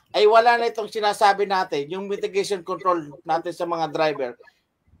 ay wala na itong sinasabi natin, yung mitigation control natin sa mga driver.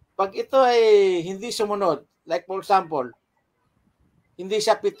 Pag ito ay hindi sumunod, like for example, hindi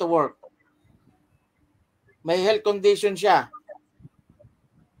siya fit to work, may health condition siya,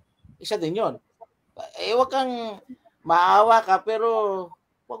 isa din yun. Huwag kang maawa ka, pero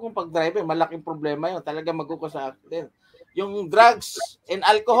huwag mong pag-drive. Malaking problema yun. Talaga magkukusa accident. Yung drugs and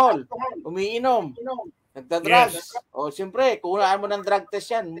alcohol, umiinom, nagda-drugs. O siyempre, kuhaan mo ng drug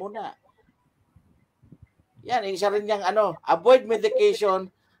test yan muna. Yan, isa rin yung avoid medication,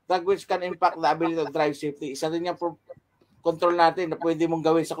 drug which can impact the ability to drive safety. Isa rin yung control natin na pwede mong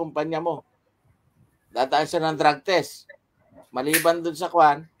gawin sa kumpanya mo. Dadaan siya ng drug test. Maliban dun sa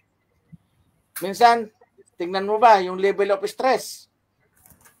kwan, minsan, tingnan mo ba yung level of stress?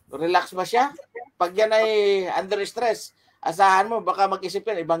 Relax ba siya? Pag yan ay under stress, asahan mo, baka mag-isip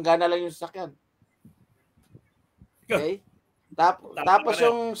yan, ibang gana lang yung sasakyan. Okay? Tapos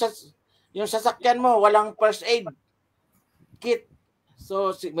yung sasakyan mo, walang first aid kit.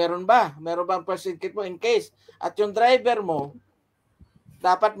 So, meron ba? Meron bang first aid kit mo in case? At yung driver mo,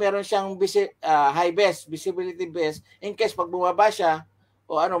 dapat meron siyang high vest, visibility vest, in case pag bumaba siya,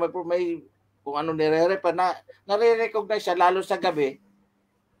 o may kung ano nare-recognize siya, lalo sa gabi,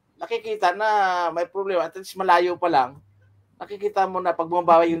 nakikita na may problema, at least malayo pa lang, nakikita mo na pag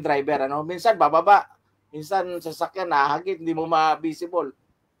bumaba yung driver, minsan bababa, minsan sasakyan nahagit, hindi mo ma-visible.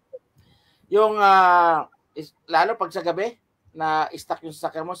 Yung, lalo pag sa gabi, na stuck yung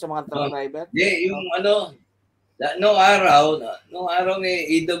sasakyan mo sa mga driver? Yung nung araw may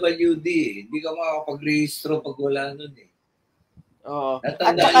EWD, hindi ka makakapag-rehistro pag wala nun . Oo. At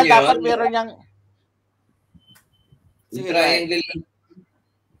saka dapat meron niyang Yung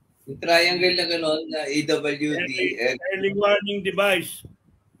triangle na gano'n, na EWD. Early warning device.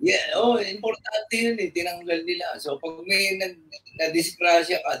 Yeah, importante yun tinanggal nila. So pag may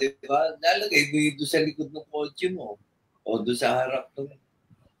na-disgrasya ka, di ba, lalagay mo yun doon sa likod ng kotse mo o doon sa harap.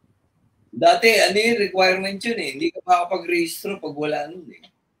 Dati, yung requirement yun Hindi ka makapag-registro pag wala nun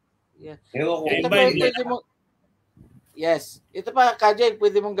Yeah. Ewan ko. Ito pa, pwede mo, yes. Ito pa, Kajay,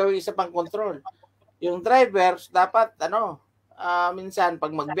 pwede mong gawin isa pang control. Yung drivers, dapat, minsan, pag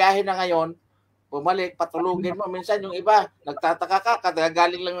magbiyahe na ngayon, bumalik, patulugin mo. Minsan yung iba, nagtataka ka,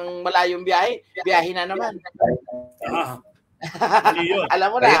 katagaling lang ng malayong biyahe na naman. Alam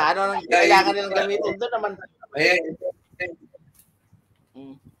mo na, ang kailangan nilang gamitin doon naman.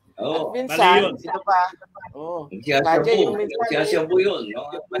 At minsan, ito pa, Kajay, yung minsan. Siyasyabu yun.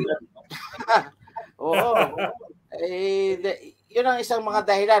 Yun ang isang mga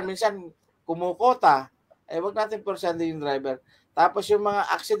dahilan. Minsan, kumukota. Wag natin persando yung driver. Tapos yung mga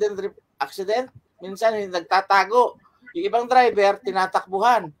accident, minsan hindi nagtatago. Yung ibang driver,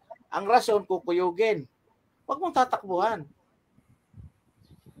 tinatakbuhan. Ang rason, kukuyugin. Huwag mong tatakbuhan.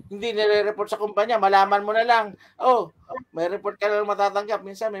 Hindi nire-report sa kumpanya, malaman mo na lang. May report ka lang matatanggap.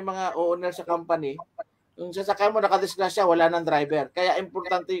 Minsan may mga owner sa company, yung sasakyan mo nakadisgrasya, wala ng driver. Kaya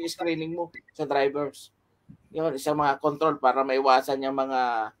importante yung screening mo sa drivers. Yun, isang mga control para maiwasan yung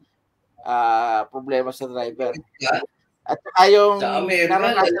mga problema sa driver. At yung sa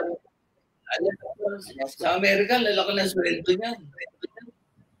Amerika, lalaki ng sweldo niyan.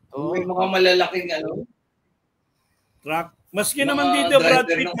 May mga malalaking truck. Maski naman dito, Brad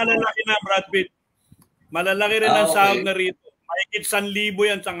Pitt, malalaki na, Brad Pitt. Malalaki rin ang sahod na rito. Mahigit 1,000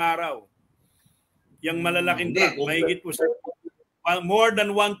 yan sa araw. Yung malalaking truck, mahigit po sa more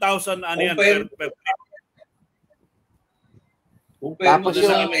than 1,000 yan per trip. Kumpare mo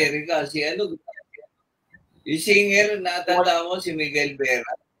sa Amerika, yung singer, natanda mo si Miguel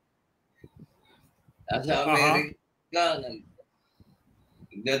Vera. Nasa Amerika,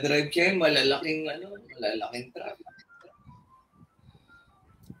 nagdadrive siya yung malalaking truck.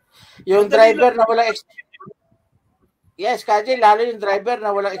 Yung driver na walang Yes, Kaji, lalo yung driver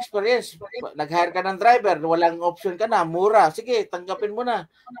na walang experience. Nag-hire ka ng driver, walang option ka na, mura. Sige, tanggapin mo na.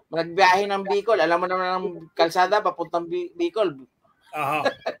 Nagbiyahe ng Bicol, alam mo naman ng kalsada, papuntang Bicol.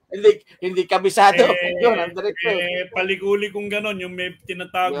 hindi kabisado. Yun, ang paliguli kong ganon, yung may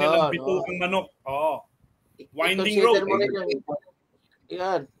tinatawag nilang bitukang manok. Winding road.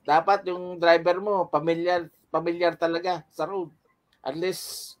 Yan, dapat yung driver mo, familiar talaga sa road. At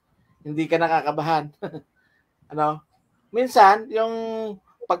least, hindi ka nakakabahan. Minsan, yung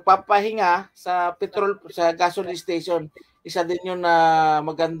pagpapahinga sa gasoline station, isa din yun na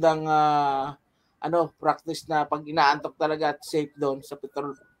magandang practice na pag inaantok talaga at safe doon sa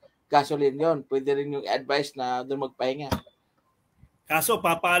gasoline yon. Pwede rin yung advice na doon magpahinga. Kaso,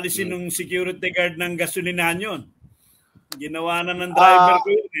 papaalisin ng security guard ng gasolinahan yun. Ginawa na ng driver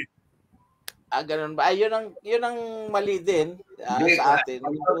ko yun ganun ba? Yun ang mali din sa atin.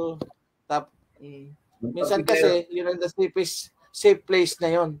 Minsan kasi, yun ang safe place na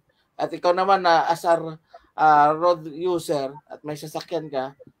yun. At ikaw naman as a road user at may sasakyan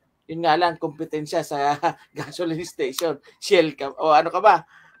ka, yun nga lang, kompetensya sa gasoline station. Shell ka, o ano ka ba?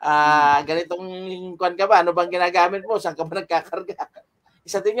 Ganitong kwan ka ba? Ano bang ginagamit mo? Saan ka ba nagkakarga?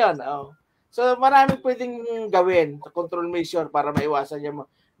 Isa din yun. So, maraming pwedeng gawin sa control measure para maiwasan yung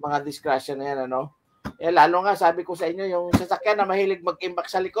mga discretion na yan, lalo nga, sabi ko sa inyo, yung sasakyan na mahilig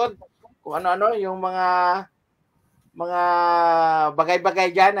mag-impact sa likod, kung ano-ano, yung mga bagay-bagay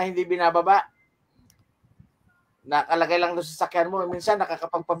dyan na hindi binababa, nakalagay lang doon sa sasakyan mo, minsan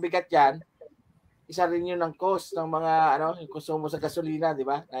nakakapagpabigat yan, isa rin yun ang cost ng mga, yung konsumo sa gasolina, di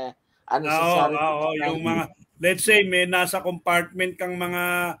ba? Yung mga, let's say, may nasa compartment kang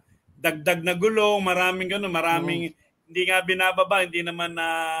mga dagdag na gulong, maraming gano'n, hindi nga binababa, hindi naman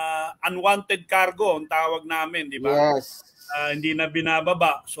unwanted cargo ang tawag namin, di ba? Yes. Hindi na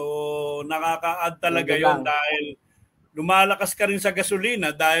binababa. So, nakaka-add talaga yun dahil lumalakas ka rin sa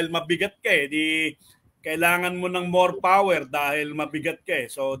gasolina dahil mabigat ka Di kailangan mo ng more power dahil mabigat ka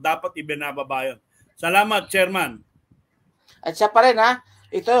So, dapat ibinababa yun. Salamat, Chairman. At siya pa rin,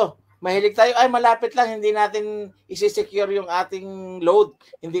 ito, mahilig tayo, malapit lang, hindi natin isi-secure yung ating load.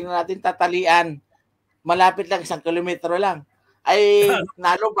 Hindi na natin tatalian. Malapit lang, 1 kilometro lang.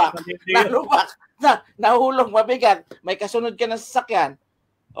 Nalubak. Nahulog, mabigat. May kasunod ka ng sasakyan.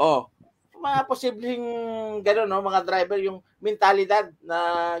 Mga posibleng gano'n, mga driver, yung mentalidad na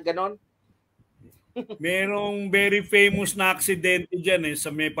gano'n. Merong very famous na aksidente dyan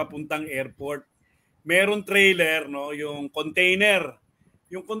sa may papuntang airport. Merong trailer, yung container.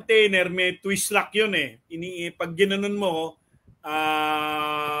 yung container may twist lock yun eh. Pag ginanon mo,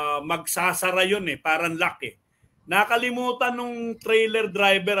 magsasara yun eh, parang lock eh. Nakalimutan nung trailer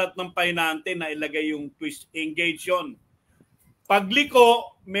driver at ng pahinante na ilagay yung twist engage yun.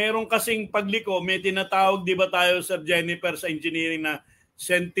 Pagliko, meron kasing pagliko, may tinatawag, di ba tayo, Sir Jennifer, sa engineering na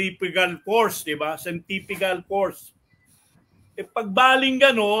centrifugal force, di ba? Centrifugal force. Pagbaling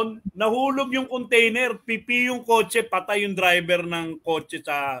ganon, nahulog yung container, pipi yung kotse, patay yung driver ng kotse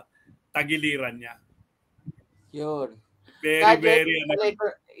sa tagiliran niya. Yun. Very.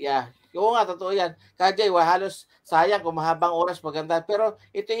 Yeah. Oo nga, totoo yan. Kajay, halos sayang kung mahabang oras maganda. Pero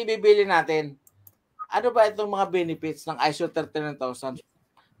ito ibibili natin. Ano ba itong mga benefits ng ISO 139,000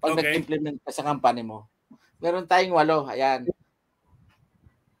 pag nag-implement ka sa company mo? Meron tayong 8. Ayan.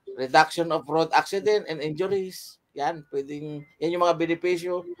 Reduction of road accident and injuries. Yan, pwedeng, yan yung mga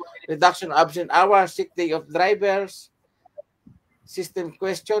benepisyo. Reduction of absent hours, sick day of drivers. System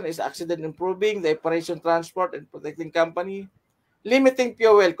question is accident improving the operation, transport, and protecting company. Limiting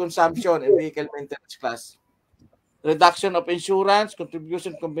fuel consumption in vehicle maintenance class. Reduction of insurance,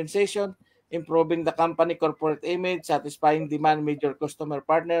 contribution compensation, improving the company corporate image, satisfying demand major customer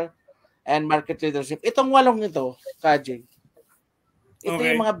partner, and market leadership. Itong 8 ito, Kajay, ito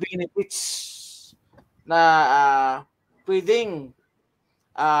yung mga benefits na pwedeng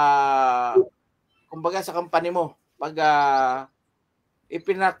kumbaga sa company mo pag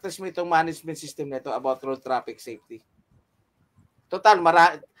ipinractice mo itong management system nito about road traffic safety. Total,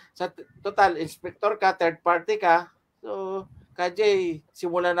 inspector ka, third party ka. So, Kajay,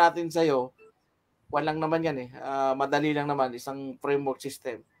 simulan natin sa'yo. Walang naman yan eh. Madali lang naman, isang framework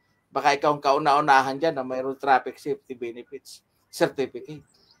system. Baka ikaw ang kauna-unahan dyan na may road traffic safety benefits certificate.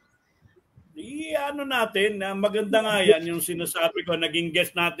 Ano natin, maganda nga yan yung sinasabi ko, naging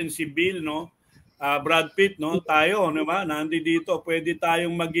guest natin si Bill, no? Brad Pitt, no? Tayo, no ba? Nandito, pwede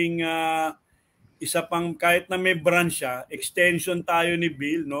tayong maging isa pang, kahit na may branch siya, extension tayo ni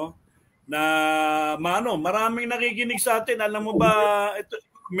Bill, no? Na maraming nakikinig sa atin. Alam mo ba, ito,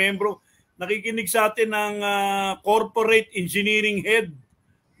 membro, nakikinig sa atin ng corporate engineering head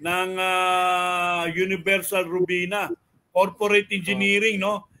ng Universal Rubina. Corporate engineering,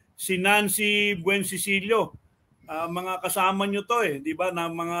 no? Si Nancy Buencicillo. Mga kasama nyo to eh, di ba? Na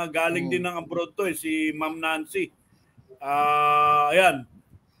mga galing din ng abroad to eh, si Ma'am Nancy. Ayan.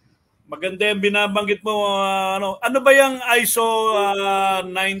 Maganda yung binabanggit mo. Ano ba yung ISO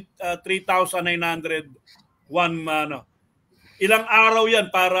 3901? Ilang araw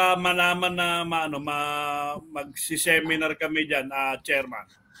yan para malaman na magsiseminar kami dyan, Chairman?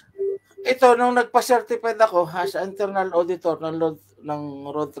 Ito, nung nagpa-certified ako as internal auditor ng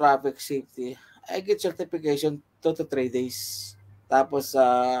road traffic safety, I get certification 2 to 3 days. Tapos,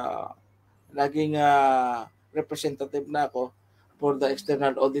 naging representative na ako for the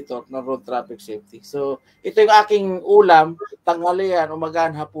external auditor ng road traffic safety. So, ito yung aking ulam, tanghalian,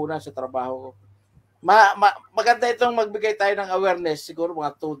 umagahan, hapunan sa trabaho ko. Maganda itong magbigay tayo ng awareness, siguro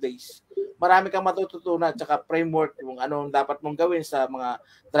mga 2 days. Marami kang matututunan at saka framework kung anong dapat mong gawin sa mga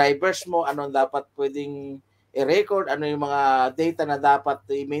drivers mo, anong dapat pwedeng i-record, ano yung mga data na dapat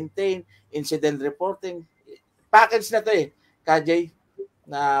i-maintain, incident reporting. Package na to eh, Kajay,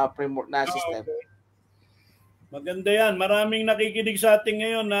 na framework na system. Okay. Maganda yan. Maraming nakikinig sa atin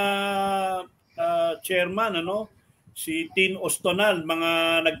ngayon na chairman, si Tin Ostonal,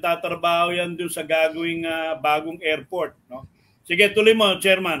 mga nagtatrabaho yan doon sa gagawing bagong airport, no? Sige, tuloy mo,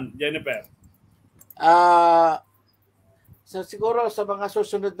 Chairman Jennifer. So siguro sa mga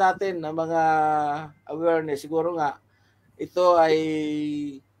susunod natin na mga awareness, siguro nga ito ay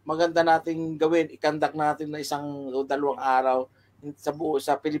maganda nating gawin, ikandak natin na 1 o 2 araw sa buo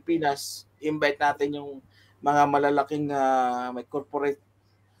sa Pilipinas. Invite natin yung mga malalaking may corporate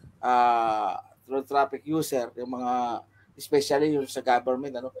road traffic user, yung mga especially yung sa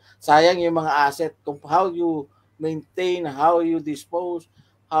government, sayang yung mga asset, kung how you maintain, how you dispose,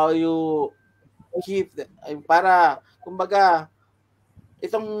 how you keep para kumbaga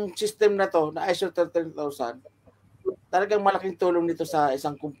itong system na to na ISO 139,000 talagang malaking tulong nito sa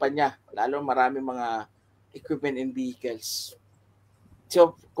isang kumpanya, lalo marami mga equipment and vehicles.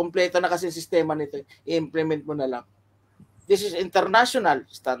 So kompleto na kasi sistema nito, i-implement mo na lang. This is international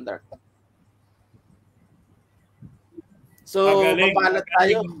standard. So, mapalat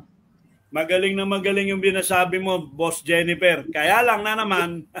tayo. Magaling yung binasabi mo, Boss Jennifer. Kaya lang na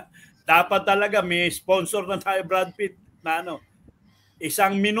naman, dapat talaga may sponsor na tayo, Brad Pitt, na 1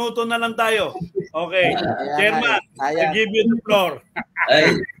 minuto na lang tayo. Okay. Chairman, I give you the floor.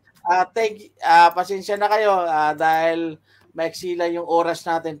 Pasensya na kayo dahil maiksi lang yung oras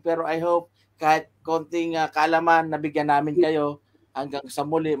natin. Pero I hope kahit konting kaalaman, nabigyan namin kayo Hanggang sa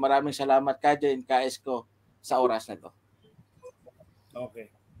muli, maraming salamat Kajen, ch-isko sa oras na to.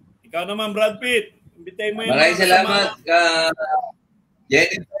 Okay. Ikaw naman, Brad Pitt. Imbitahin mo yung Maraming mga salamat kasama. ka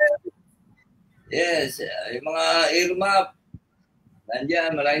Jennifer. Yes, yung mga earmap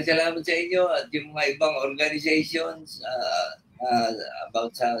nandiyan. Maraming salamat sa inyo at yung mga ibang organizations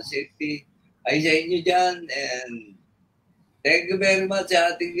about sa safety. Ay sa inyo dyan, and thank you very much sa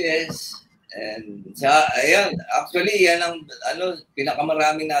ating guests. And ayan, actually, yan ang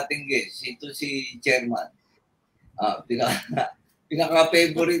pinakamaraming nating guests. Ito si Chairman.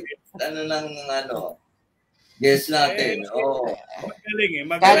 Pinaka-favorite guest natin. Magaling eh.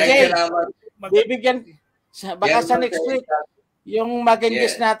 Maraming salamat. Bibigyan, baka sa next week, yung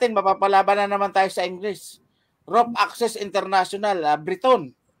mag-English natin, mapapalaban na naman tayo sa English. Rope Access International,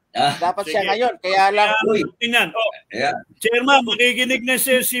 Briton. Dapat siya ngayon. Kaya lang. Chairman, makikinig na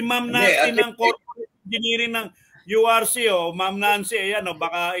si Ma'am Nancy ng Corporate Engineering ng URC. Ma'am Nancy, ayan,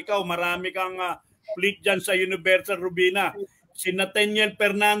 baka ikaw marami kang fleet dyan sa Universal Rubina. Si Nathaniel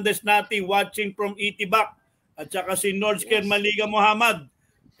Fernandez natin watching from Itibac. At saka si Nordsker Maliga Muhammad.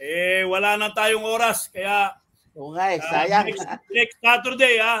 Wala na tayong oras. Kaya sayang. Next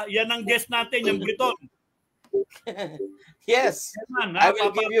Saturday, yan ang guest natin, yung Briton. Yes, Chairman, I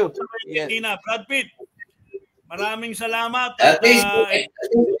will give you. Yes. Brad Pitt, maraming salamat. At least, today,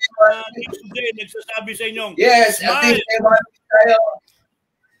 nagsasabi sa inyong yes, at least tayo.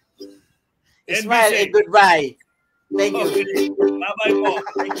 Smile and goodbye. Thank you. Bye-bye po.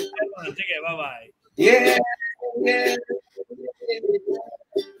 Thank you, Chairman. Sige, bye-bye. Yeah, yeah.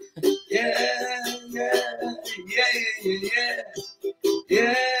 Yeah, yeah, yeah, yeah, yeah, yeah,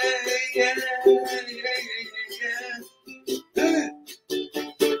 yeah.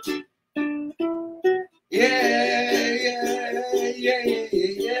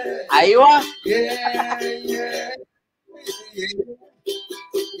 Aywa.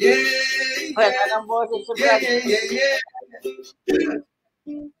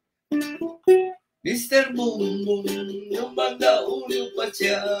 Mr. Boom Boom, yung banda ulo pa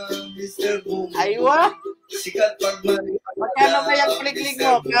siya, Mr. Boom Boom. Aywa. Sikat pag magkano ba yung kliklik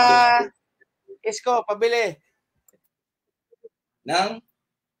mo? Isko, pabili. Nang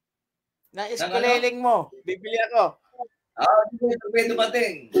isko-lele mo. Bibili ako. Pwede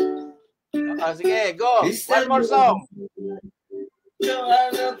dumating. Sige, go. Mr. One more song. Yung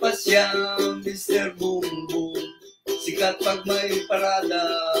ano pa siya, Mr. Boom Boom. Sikat pag may parada,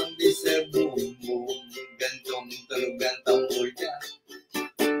 Mr. Boom Boom. Gantong tulugan tambol niya.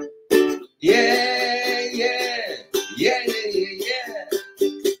 Yeah, yeah, yeah, yeah, yeah.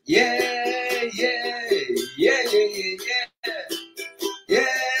 Yeah, yeah, yeah, yeah, yeah. Yeah,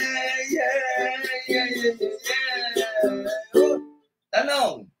 yeah, yeah, yeah, yeah.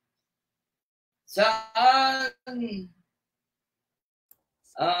 Tanong. Saan?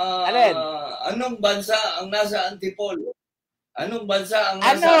 Alin? Anong bansa ang nasa Antipolo? Anong bansa ang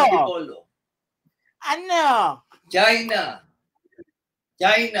nasa Antipolo? Ano? China.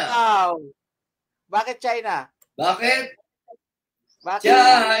 China. Wow. Bakit China? Bakit? Bakit?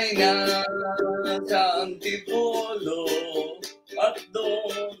 China sa Antipolo at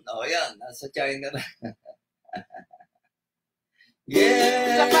doon. Yan. Nasa China na.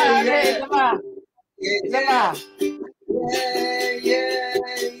 Yeah. Isa pa. Yeah, yeah, yeah,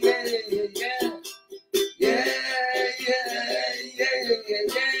 yeah, yeah.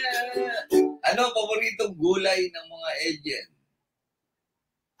 Ano ang paboritong gulay ng mga agent?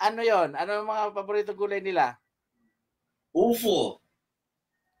 Ano yon? Ano ang mga paboritong gulay nila? UFO.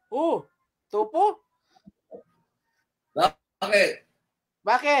 Tupo? Bakit?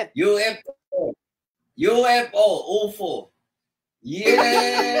 Bakit? UFO. UFO. UFO. Yeah,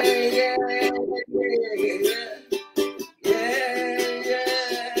 yeah, yeah,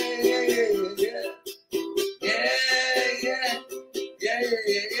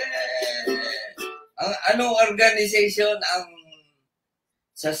 anong organization ang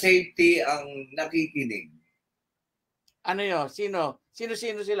sa safety ang nakikinig? Ano yun? Sino? Sino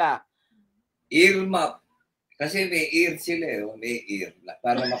sila? Earmap. Kasi may ear sila eh. May ear.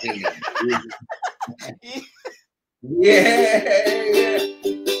 Para makinig. Yeah.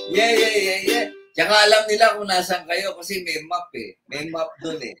 Tsaka alam nila kung nasan kayo kasi may map eh. May map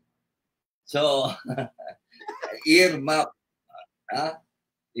dun eh. So, ear map.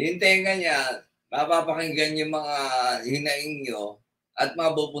 Yung tenga niya, mapapakinggan yung mga hinaing nyo at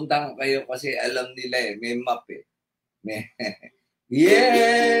mapupuntahan kayo kasi alam nila eh. May map eh.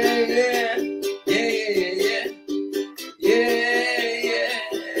 Yeah.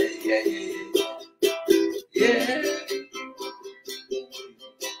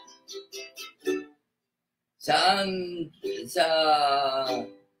 Saan sa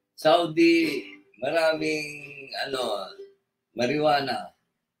Saudi maraming marijuana?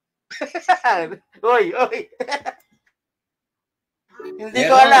 Oy. Hindi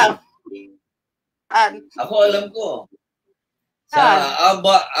ko alam. Ako alam ko. Sa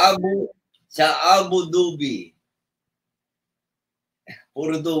Abu Dhabi.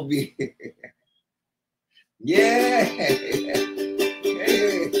 Puro Dhabi. Yeah.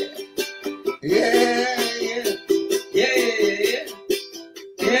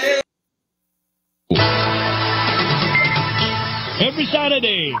 Every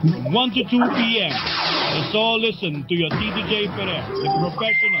Saturday from 1 to 2 p.m. Let's all listen to your TDJ Perez, the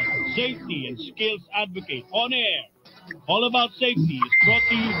professional safety and skills advocate on air. All About Safety is brought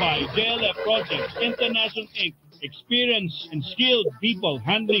to you by JLF Projects International Inc. Experienced and skilled people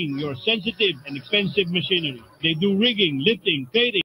handling your sensitive and expensive machinery. They do rigging, lifting, plating.